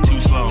 Bro, you moving too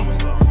slow.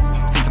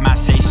 Think I might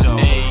say so.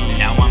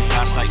 Now I'm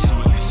fast like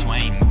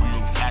Swain. Moving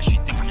real flashy,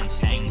 think I'm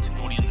insane.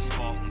 240 on the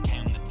spot,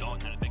 1K on the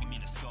dot. Now they're begging me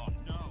to stop.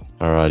 No.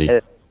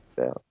 Alrighty.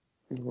 No.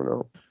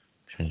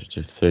 Change it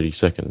to 30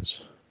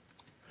 seconds.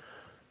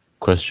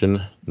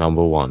 Question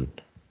number 1.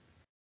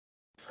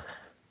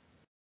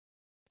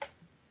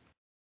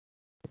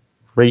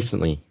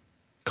 Recently,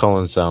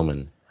 Colin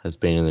Salmon has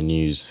been in the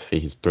news for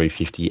his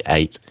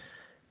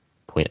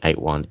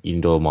 358.81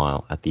 indoor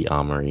mile at the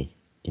Armory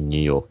in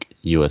New York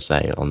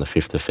USA on the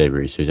 5th of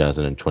February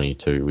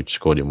 2022, which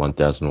scored him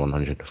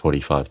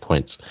 1,145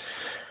 points.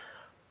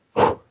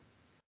 I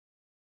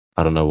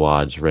don't know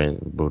why I just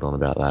ruled on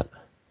about that.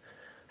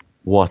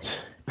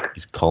 What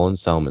is Colin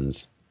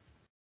Selman's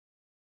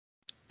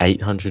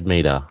 800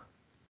 meter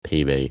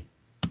PB?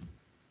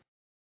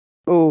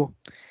 Ooh.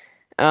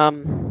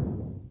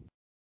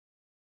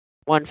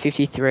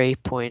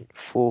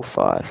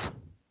 153.45.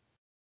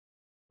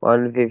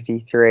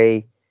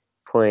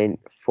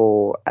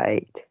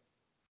 153.48.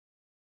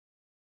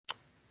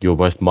 You're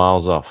both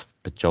miles off,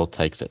 but Joel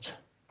takes it.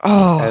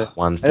 Oh,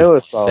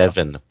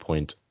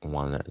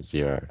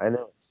 157.10. I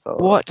know it's so.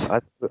 What?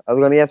 I was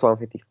going to guess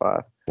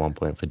 155. 1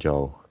 point for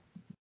Joel.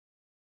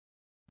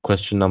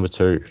 Question number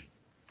 2.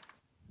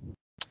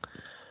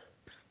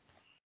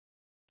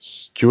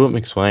 Stuart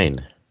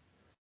McSwain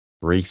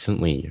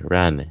recently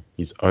ran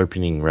his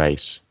opening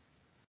race.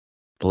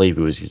 I believe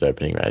it was his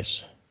opening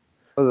race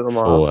Was it the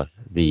mile? for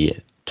the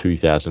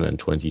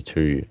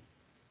 2022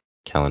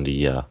 calendar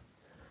year.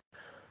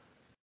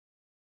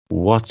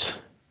 What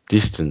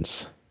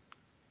distance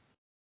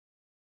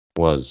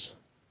was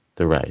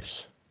the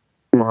race?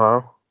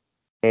 Mile.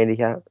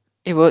 Handicap.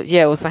 it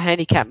was the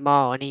handicap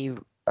mile, and he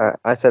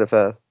I said it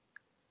first.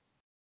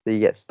 So you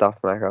get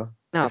stuffed, Macca.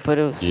 no, but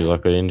it was Do you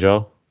lock it in,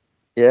 Joel?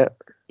 Yeah.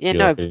 yeah Do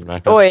you no. lock it in,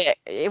 Macca? Oh, yeah,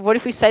 what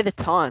if we say the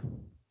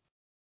time?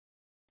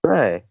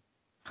 No.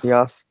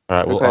 Yes. All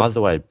right. Well, Okay. either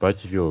way,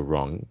 both of you are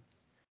wrong.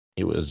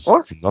 It was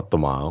What? not the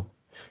mile.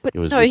 But It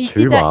was no, the he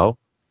 2 did that. mile.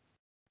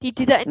 He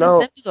did that in No.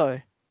 December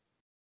though.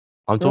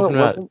 I'm No, talking it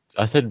about. wasn't.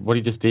 I said what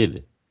he just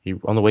did. He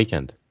on the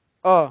weekend.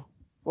 Oh,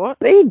 what?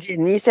 No, you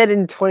didn't. You said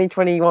in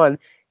 2021,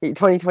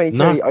 2022,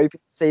 No. he opened the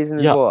season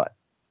Yeah. with what?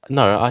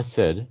 No, I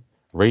said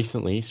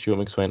recently Stuart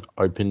McSwain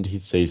opened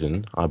his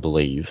season, I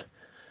believe.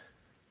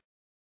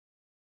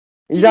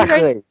 Did he race-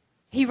 Exactly.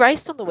 He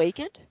raced on the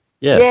weekend.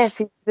 Yes,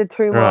 he did the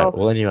 2 All mile. right.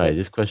 Well, anyway,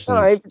 this question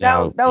No, is that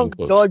now was being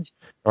cooked. dodge.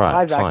 All right,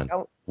 Isaac, fine.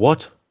 that-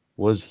 What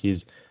was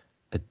his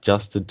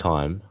adjusted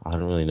time? I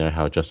don't really know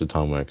how adjusted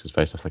time works. It's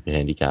based off like the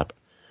handicap.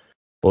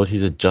 What was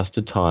his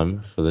adjusted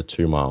time for the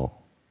 2 mile?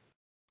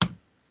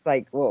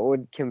 like what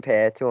would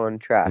compare to on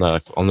track? No,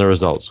 like on the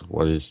results.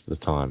 What is the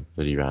time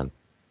that he ran?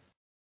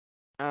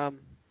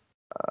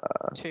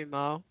 2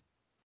 mile.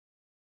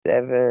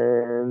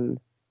 7.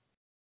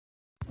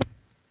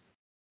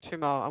 2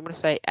 mile. I'm gonna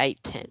say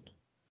 8:10.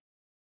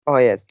 Oh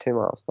yeah, it's 2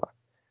 miles.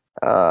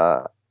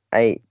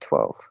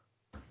 8:12.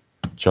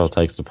 Joel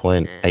takes the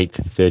point. Yeah.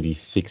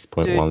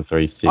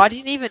 8:36.136. I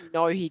didn't even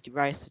know he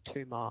raced a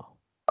 2 mile.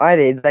 I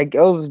did. Like it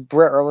was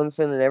Brett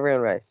Robinson and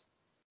everyone raced.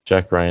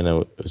 Jack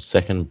Rayner was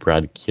second.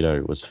 Brad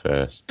Kiddo was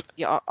first.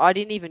 Yeah, I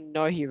didn't even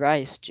know he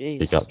raced. Jeez.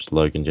 Pick up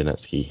Logan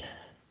Janetsky.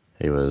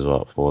 He was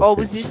what, fourth? Oh,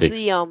 was this sixth?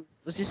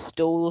 was this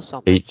Stool or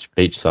something?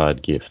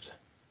 Beachside gift.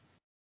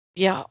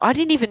 Yeah, I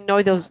didn't even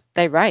know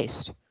they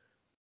raced.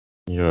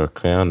 You're a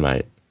clown,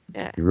 mate.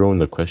 Yeah. You ruined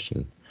the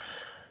question.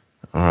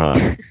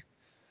 Alright.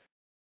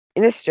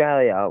 In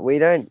Australia, we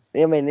don't.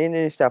 I mean, in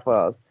New South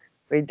Wales,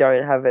 we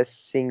don't have a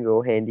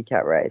single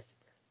handicap race,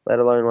 let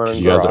alone one in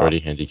You guys are Gora. already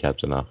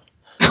handicapped enough.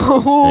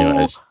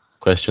 Anyways,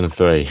 question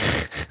 3.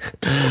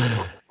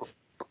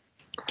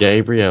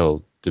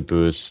 Gabriel de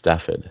Boer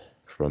Stafford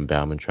from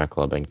Bowman Track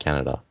Club in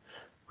Canada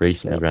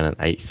recently ran an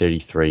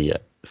 8:33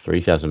 at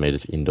 3,000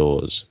 meters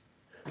indoors.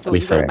 I thought you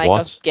With were a gonna make what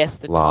us guess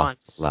the last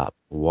times. lap?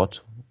 What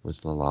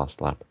was the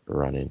last lap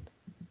run in?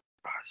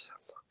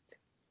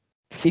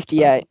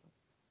 58.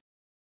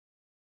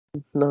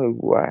 No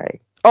way.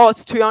 Oh,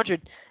 it's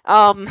 200.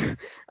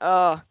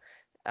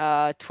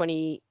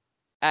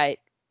 28.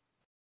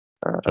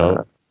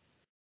 Joel?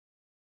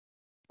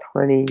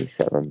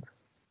 27.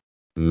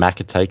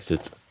 Macca takes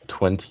it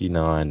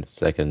 29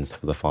 seconds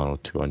for the final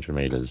 200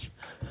 meters.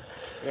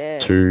 Yeah.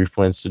 2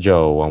 points to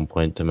Joel, 1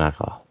 point to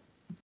Macca.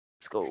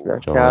 Let's go.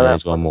 That's Joel how only that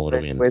has one more to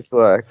win. quiz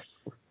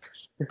works.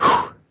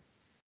 The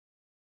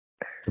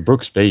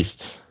Brooks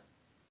Beasts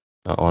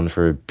are on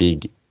for a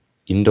big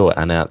indoor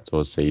and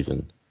outdoor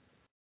season.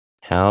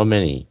 How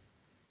many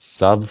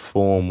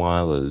sub-4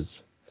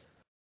 milers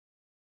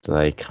do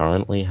they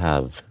currently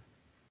have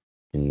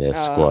in their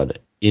squad?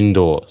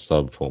 Indoor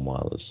sub-4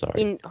 milers,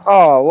 sorry.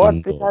 Oh, what?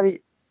 Indoor. How do you...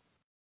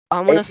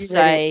 I'm gonna 80,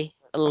 say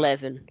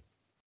 11.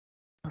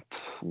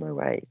 No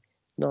way.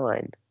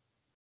 9.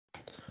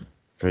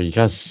 Bro, you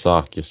guys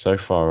suck. You're so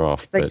far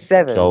off. like But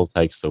 7. Joel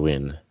takes the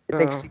win. It's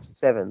like Oh. 6 or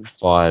 7.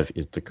 5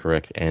 is the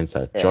correct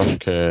answer. Yeah. Josh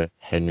Kerr,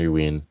 Henry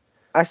Wynn,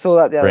 I saw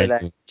that the other day.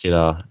 Brendan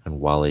Kidder, and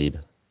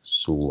Waleed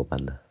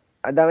Suleiman.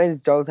 That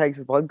means Joel takes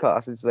the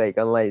podcast this week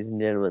on Ladies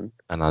and Gentlemen.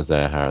 And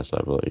Isaiah Harris,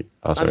 I believe.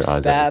 Oh, sorry, just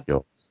Isaiah bad.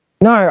 York.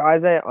 No,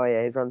 Isaiah. Oh,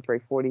 yeah, he's run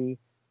 3:41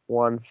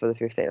 for the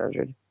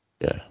 1500.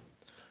 Yeah.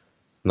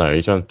 No,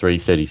 he's on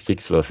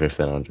 3:36 for the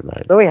 1500,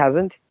 mate. No, he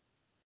hasn't.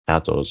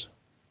 Outdoors.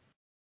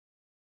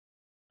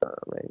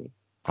 Maybe.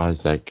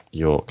 Isaac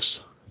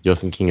Yorks. You're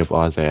thinking of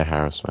Isaiah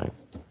Harris, mate.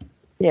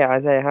 Yeah,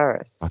 Isaiah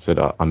Harris. I said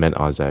I meant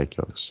Isaac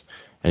Yorks.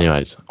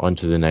 Anyways, on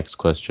to the next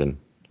question.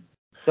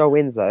 Joel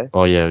wins, though.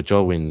 Oh, yeah,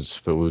 Joel wins,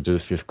 but we'll do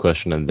the 5th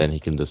question and then he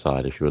can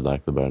decide if he would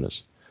like the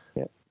bonus.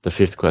 Yep. The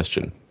fifth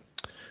question.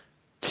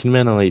 Tin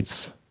Man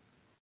Elite's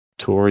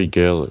Tori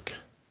Gerlich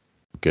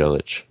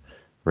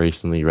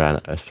recently ran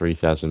a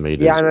 3,000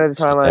 meters. Yeah, I know the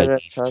time. I know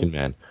the for time. Tin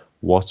Man.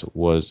 What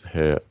was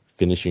her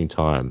finishing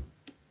time?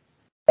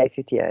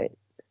 8:58.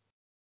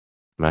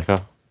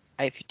 Macca?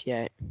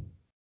 8:58.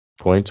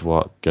 Points?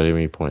 What? Go to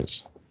me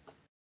points.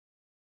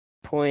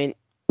 Point.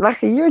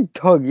 Lucky, you're a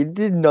dog. You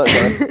did not know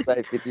it was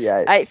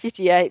 8:58.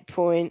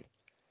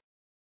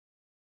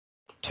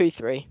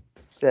 8:58.23.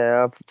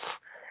 So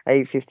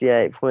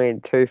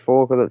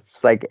 8:58.24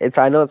 because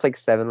I know it's like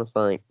 7 or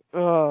something.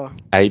 Oh.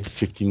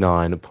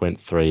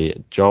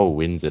 8:59.3. Joel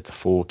wins it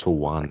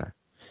 4-1.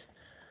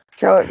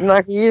 So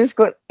Lucky, you just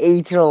got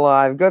eaten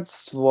alive, got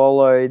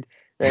swallowed.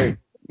 Like,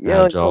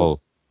 Now,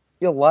 Joel,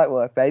 you're light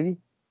work, baby.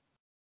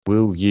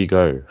 will you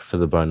go for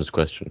the bonus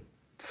question?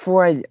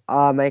 Before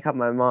I make up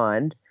my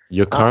mind,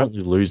 You're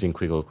currently losing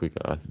quicker,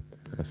 I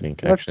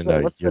think. what's Actually,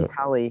 no, the you're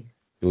tally?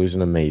 losing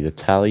to me. The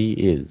tally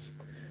is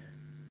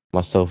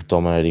myself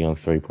dominating on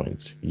 3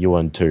 points. You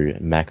on 2,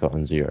 Macca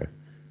on 0.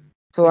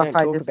 So We if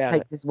don't I talk just about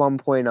take it. this 1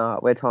 point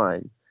up, we're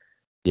tying.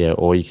 Yeah,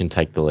 or you can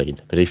take the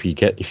lead. But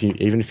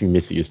even if you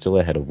miss it, you're still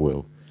ahead of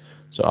Will.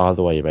 So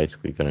either way, you're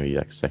basically going to be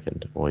like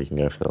second, or you can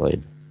go for the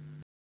lead.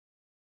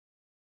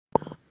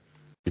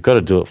 You've got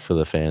to do it for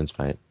the fans,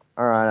 mate.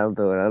 All right, I'll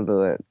do it. I don't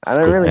Good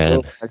really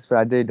man. do it much, but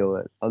I do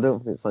it. I'll do it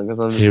for this one because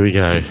I'm just. Here we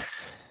go. I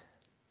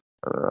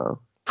don't know.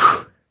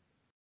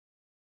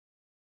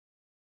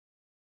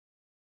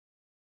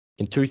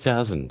 In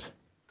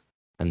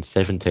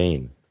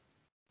 2017,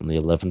 on the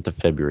 11th of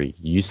February,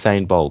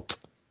 Usain Bolt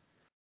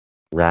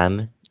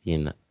ran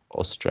in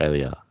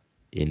Australia,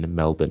 in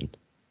Melbourne.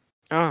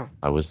 Oh.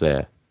 I was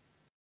there.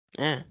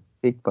 Yeah.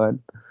 Sick bud.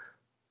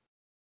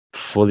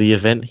 For the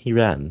event he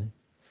ran,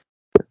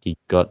 he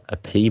got a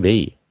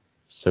PB.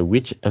 So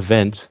which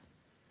event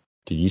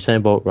did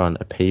Usain Bolt run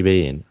a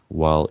PB in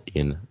while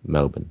in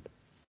Melbourne?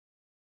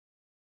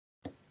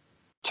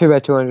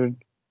 2x200.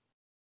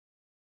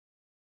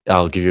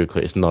 I'll give you a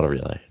clue. It's not a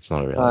relay.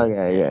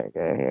 Okay, yeah.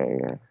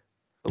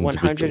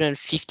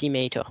 150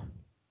 meter.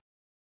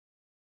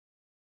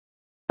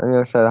 I'm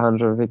gonna say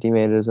 150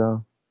 meters.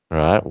 All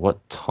right.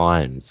 What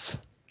times?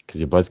 Because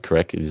you're both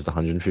correct. It is the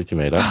 150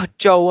 meter. Oh,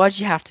 Joel, why'd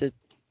you have to?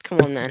 Come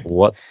on, man.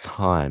 What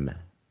time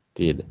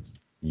did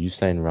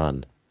Usain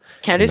run?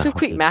 Can I do in the some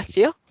quick 100 maths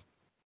here?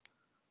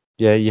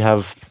 Yeah, you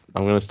have.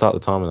 I'm going to start the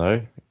timer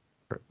though.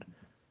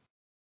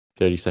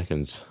 30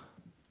 seconds.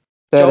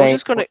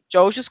 Joel's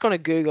just gonna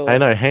Google Hey, it.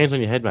 no, hands on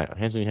your head, mate.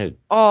 Hands on your head.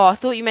 Oh, I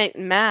thought you meant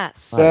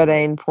maths.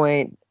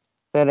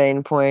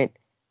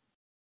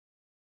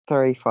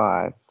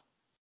 13.35.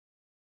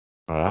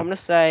 All I'm right. gonna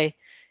say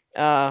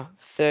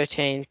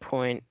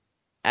 13.8.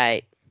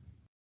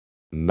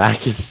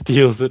 Macca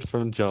steals it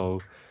from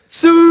Joel.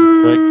 So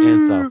Correct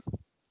answer.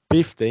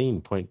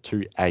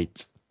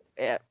 15.28.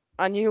 Yeah,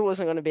 I knew it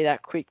wasn't gonna be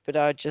that quick, but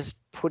I just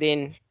put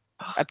in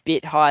a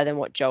bit higher than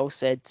what Joel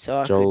said,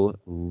 so Joel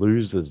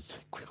loses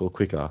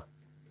quicker.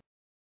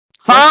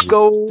 Let's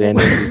go.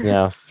 Standings is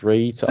now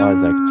 3 to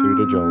Isaac, 2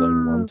 to Joel,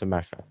 and 1 to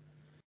Macca.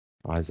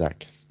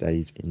 Isaac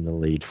stays in the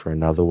lead for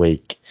another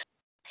week.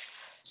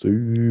 So,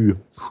 did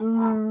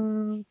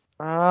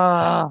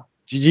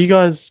you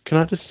guys? Can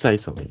I just say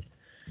something?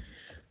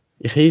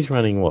 If he's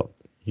running what?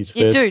 His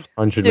Yeah, first dude,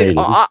 100 dude,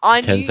 meters,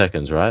 I 10 knew-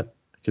 seconds, right?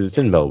 Because it's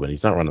in Melbourne.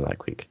 He's not running that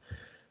quick.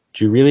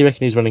 Do you really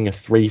reckon he's running a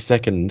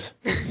 3-second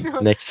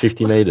next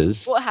 50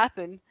 meters? What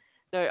happened?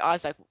 No,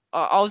 Isaac,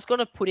 I was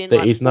gonna put in There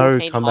like is no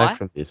 14 comeback high.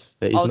 from this.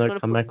 There is no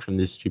comeback from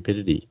this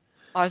stupidity.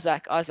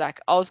 Isaac,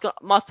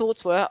 my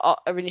thoughts were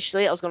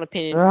initially I was gonna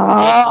pin in 14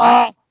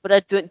 high, but I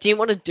didn't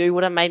want to do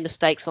what I made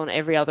mistakes on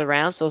every other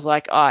round, so I was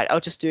like, all right, I'll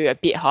just do a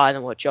bit higher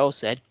than what Joel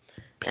said.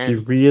 But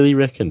you really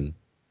reckon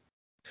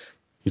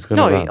he's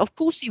gonna No, run? of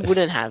course he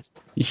wouldn't have.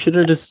 You should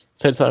have just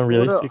said something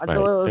realistic, I mate.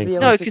 thought it was Being the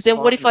No, Olympic because then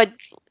what if I time.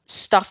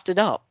 stuffed it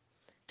up?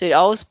 Dude,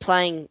 I was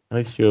playing. At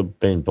least you're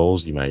being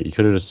ballsy, mate. You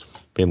could have just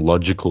been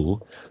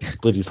logical,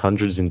 split his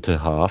hundreds into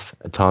half,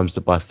 and times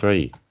it by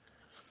 3.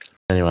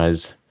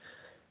 Anyways,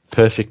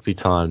 perfectly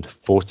timed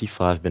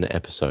 45-minute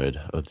episode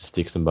of the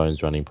Sticks and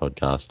Bones Running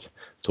Podcast.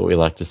 It's what we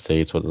like to see.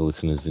 It's what the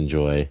listeners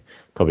enjoy.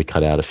 Probably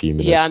cut out a few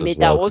minutes. Yeah, I mean, as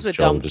well, that was a 'cause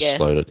Joel dumb just guess.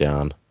 slowed it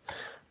down.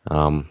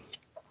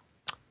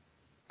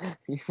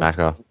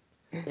 Macca.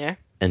 Yeah.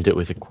 End it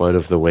with a quote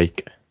of the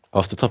week.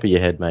 Off the top of your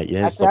head, mate.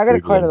 Yeah. Actually, I got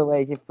a quote of the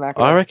week. If Mac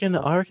I reckon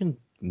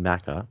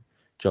Macca,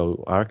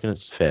 Joel, I reckon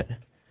it's fair.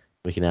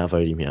 We can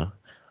outvote him here.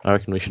 I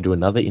reckon we should do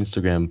another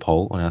Instagram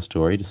poll on our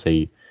story to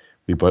see.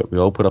 We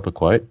all put up a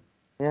quote.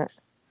 Yeah.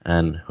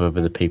 And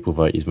whoever the people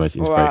vote is most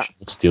All right.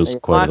 inspirational steals Yeah.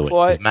 quote of the week.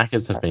 My Because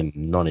Macca's have been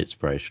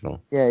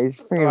non-inspirational. Yeah, he's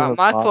freaking. Alright,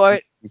 my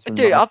quote.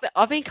 Dude,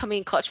 I've been coming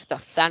in clutch with the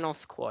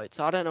Thanos quote,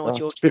 so I don't know what Oh,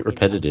 you're It's a bit talking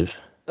about. repetitive.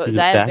 But He's a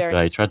they are bad very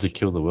guy. He tried to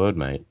kill the world,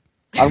 mate.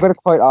 I've got a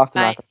quote after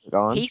Mate, Mac.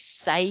 Go on. He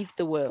saved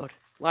the world.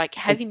 Like,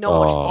 have you not Oh.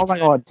 watched Oh the my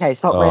god! Okay,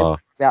 stop Oh. ranting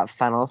about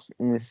Thanos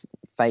and this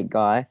fake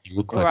guy. You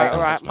look like Alright, Thanos,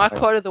 alright. mate. My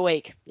quote of the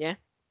week, yeah?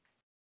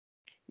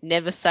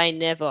 Never say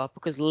never,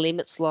 because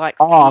limits like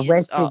Oh,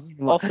 fears we're are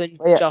thinking- often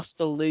yeah. just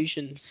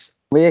illusions.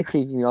 We are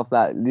kicking off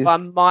that. This by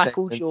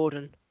Michael segment.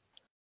 Jordan.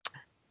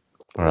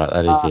 All right,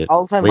 that is it.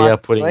 I'll say We my are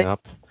putting week.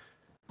 up,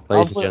 I'll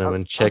ladies and put-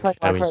 gentlemen, I'll check say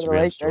my our quote of the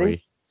Instagram week. story.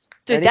 Ready?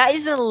 Dude, Ready? that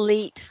is an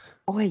elite.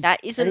 Oi, That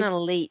is an ready?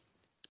 elite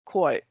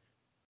quote.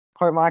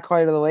 My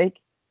quote of the week.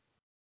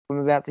 I'm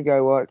about to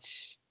go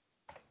watch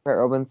Brett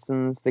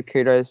Robinson's The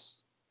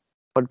Kudos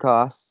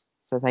podcast.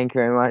 So thank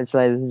you very much,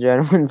 ladies and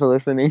gentlemen, for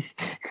listening.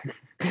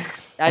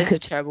 That is a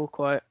terrible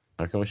quote.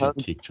 I reckon we should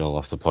kick Joel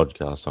off the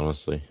podcast,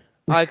 honestly.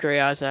 I agree,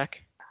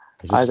 Isaac.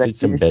 He just Isaac,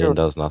 sits in you bed still- and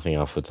does nothing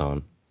half the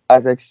time.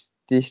 Isaac,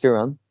 do you still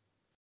run?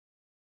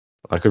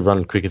 I could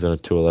run quicker than a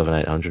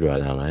 211-800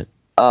 right now, mate.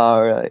 Oh,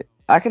 really?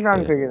 I can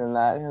run Yeah. quicker than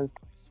that. It was-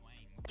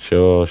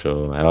 Sure.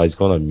 Oh, he's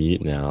gone on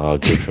mute now. Oh,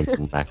 good for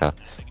Macca.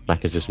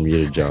 Macca's just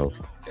muted Joel.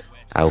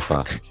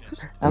 Alpha. I'm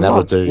And that'll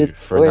not- do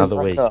it's- for wait, another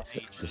back week. up.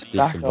 The Sticks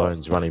Back and up.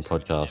 Bones running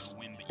podcast.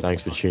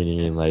 Thanks for tuning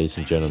in, ladies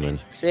and gentlemen.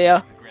 See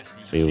ya.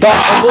 Feel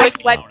Boys,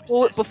 wait,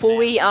 before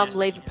we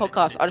leave the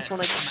podcast, I just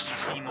want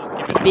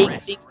to big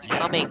things are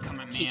coming.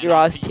 Keep your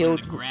eyes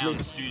peeled.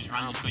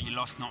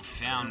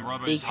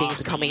 Big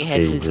things are coming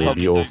ahead for this it'd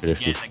be podcast. awkward if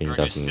this thing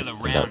doesn't end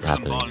up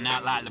happening.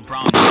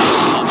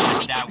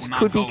 This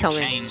could be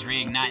coming.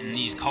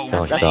 Sound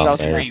like That's Darth what I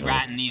was Vader, saying.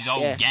 man.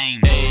 Yeah.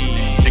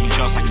 Taking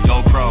shots like a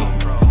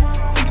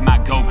GoPro. Think of my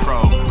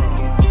GoPro.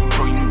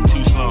 Bro, you moving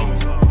too slow.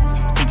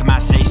 Think I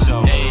might say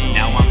so.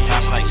 Now I'm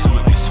fast like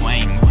Stuart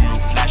McSwain. Moving real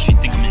flash, you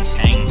think I'm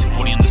insane.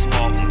 240 on the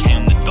spot, 1K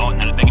on the dot.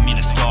 Now they're begging me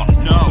to stop.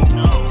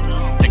 No.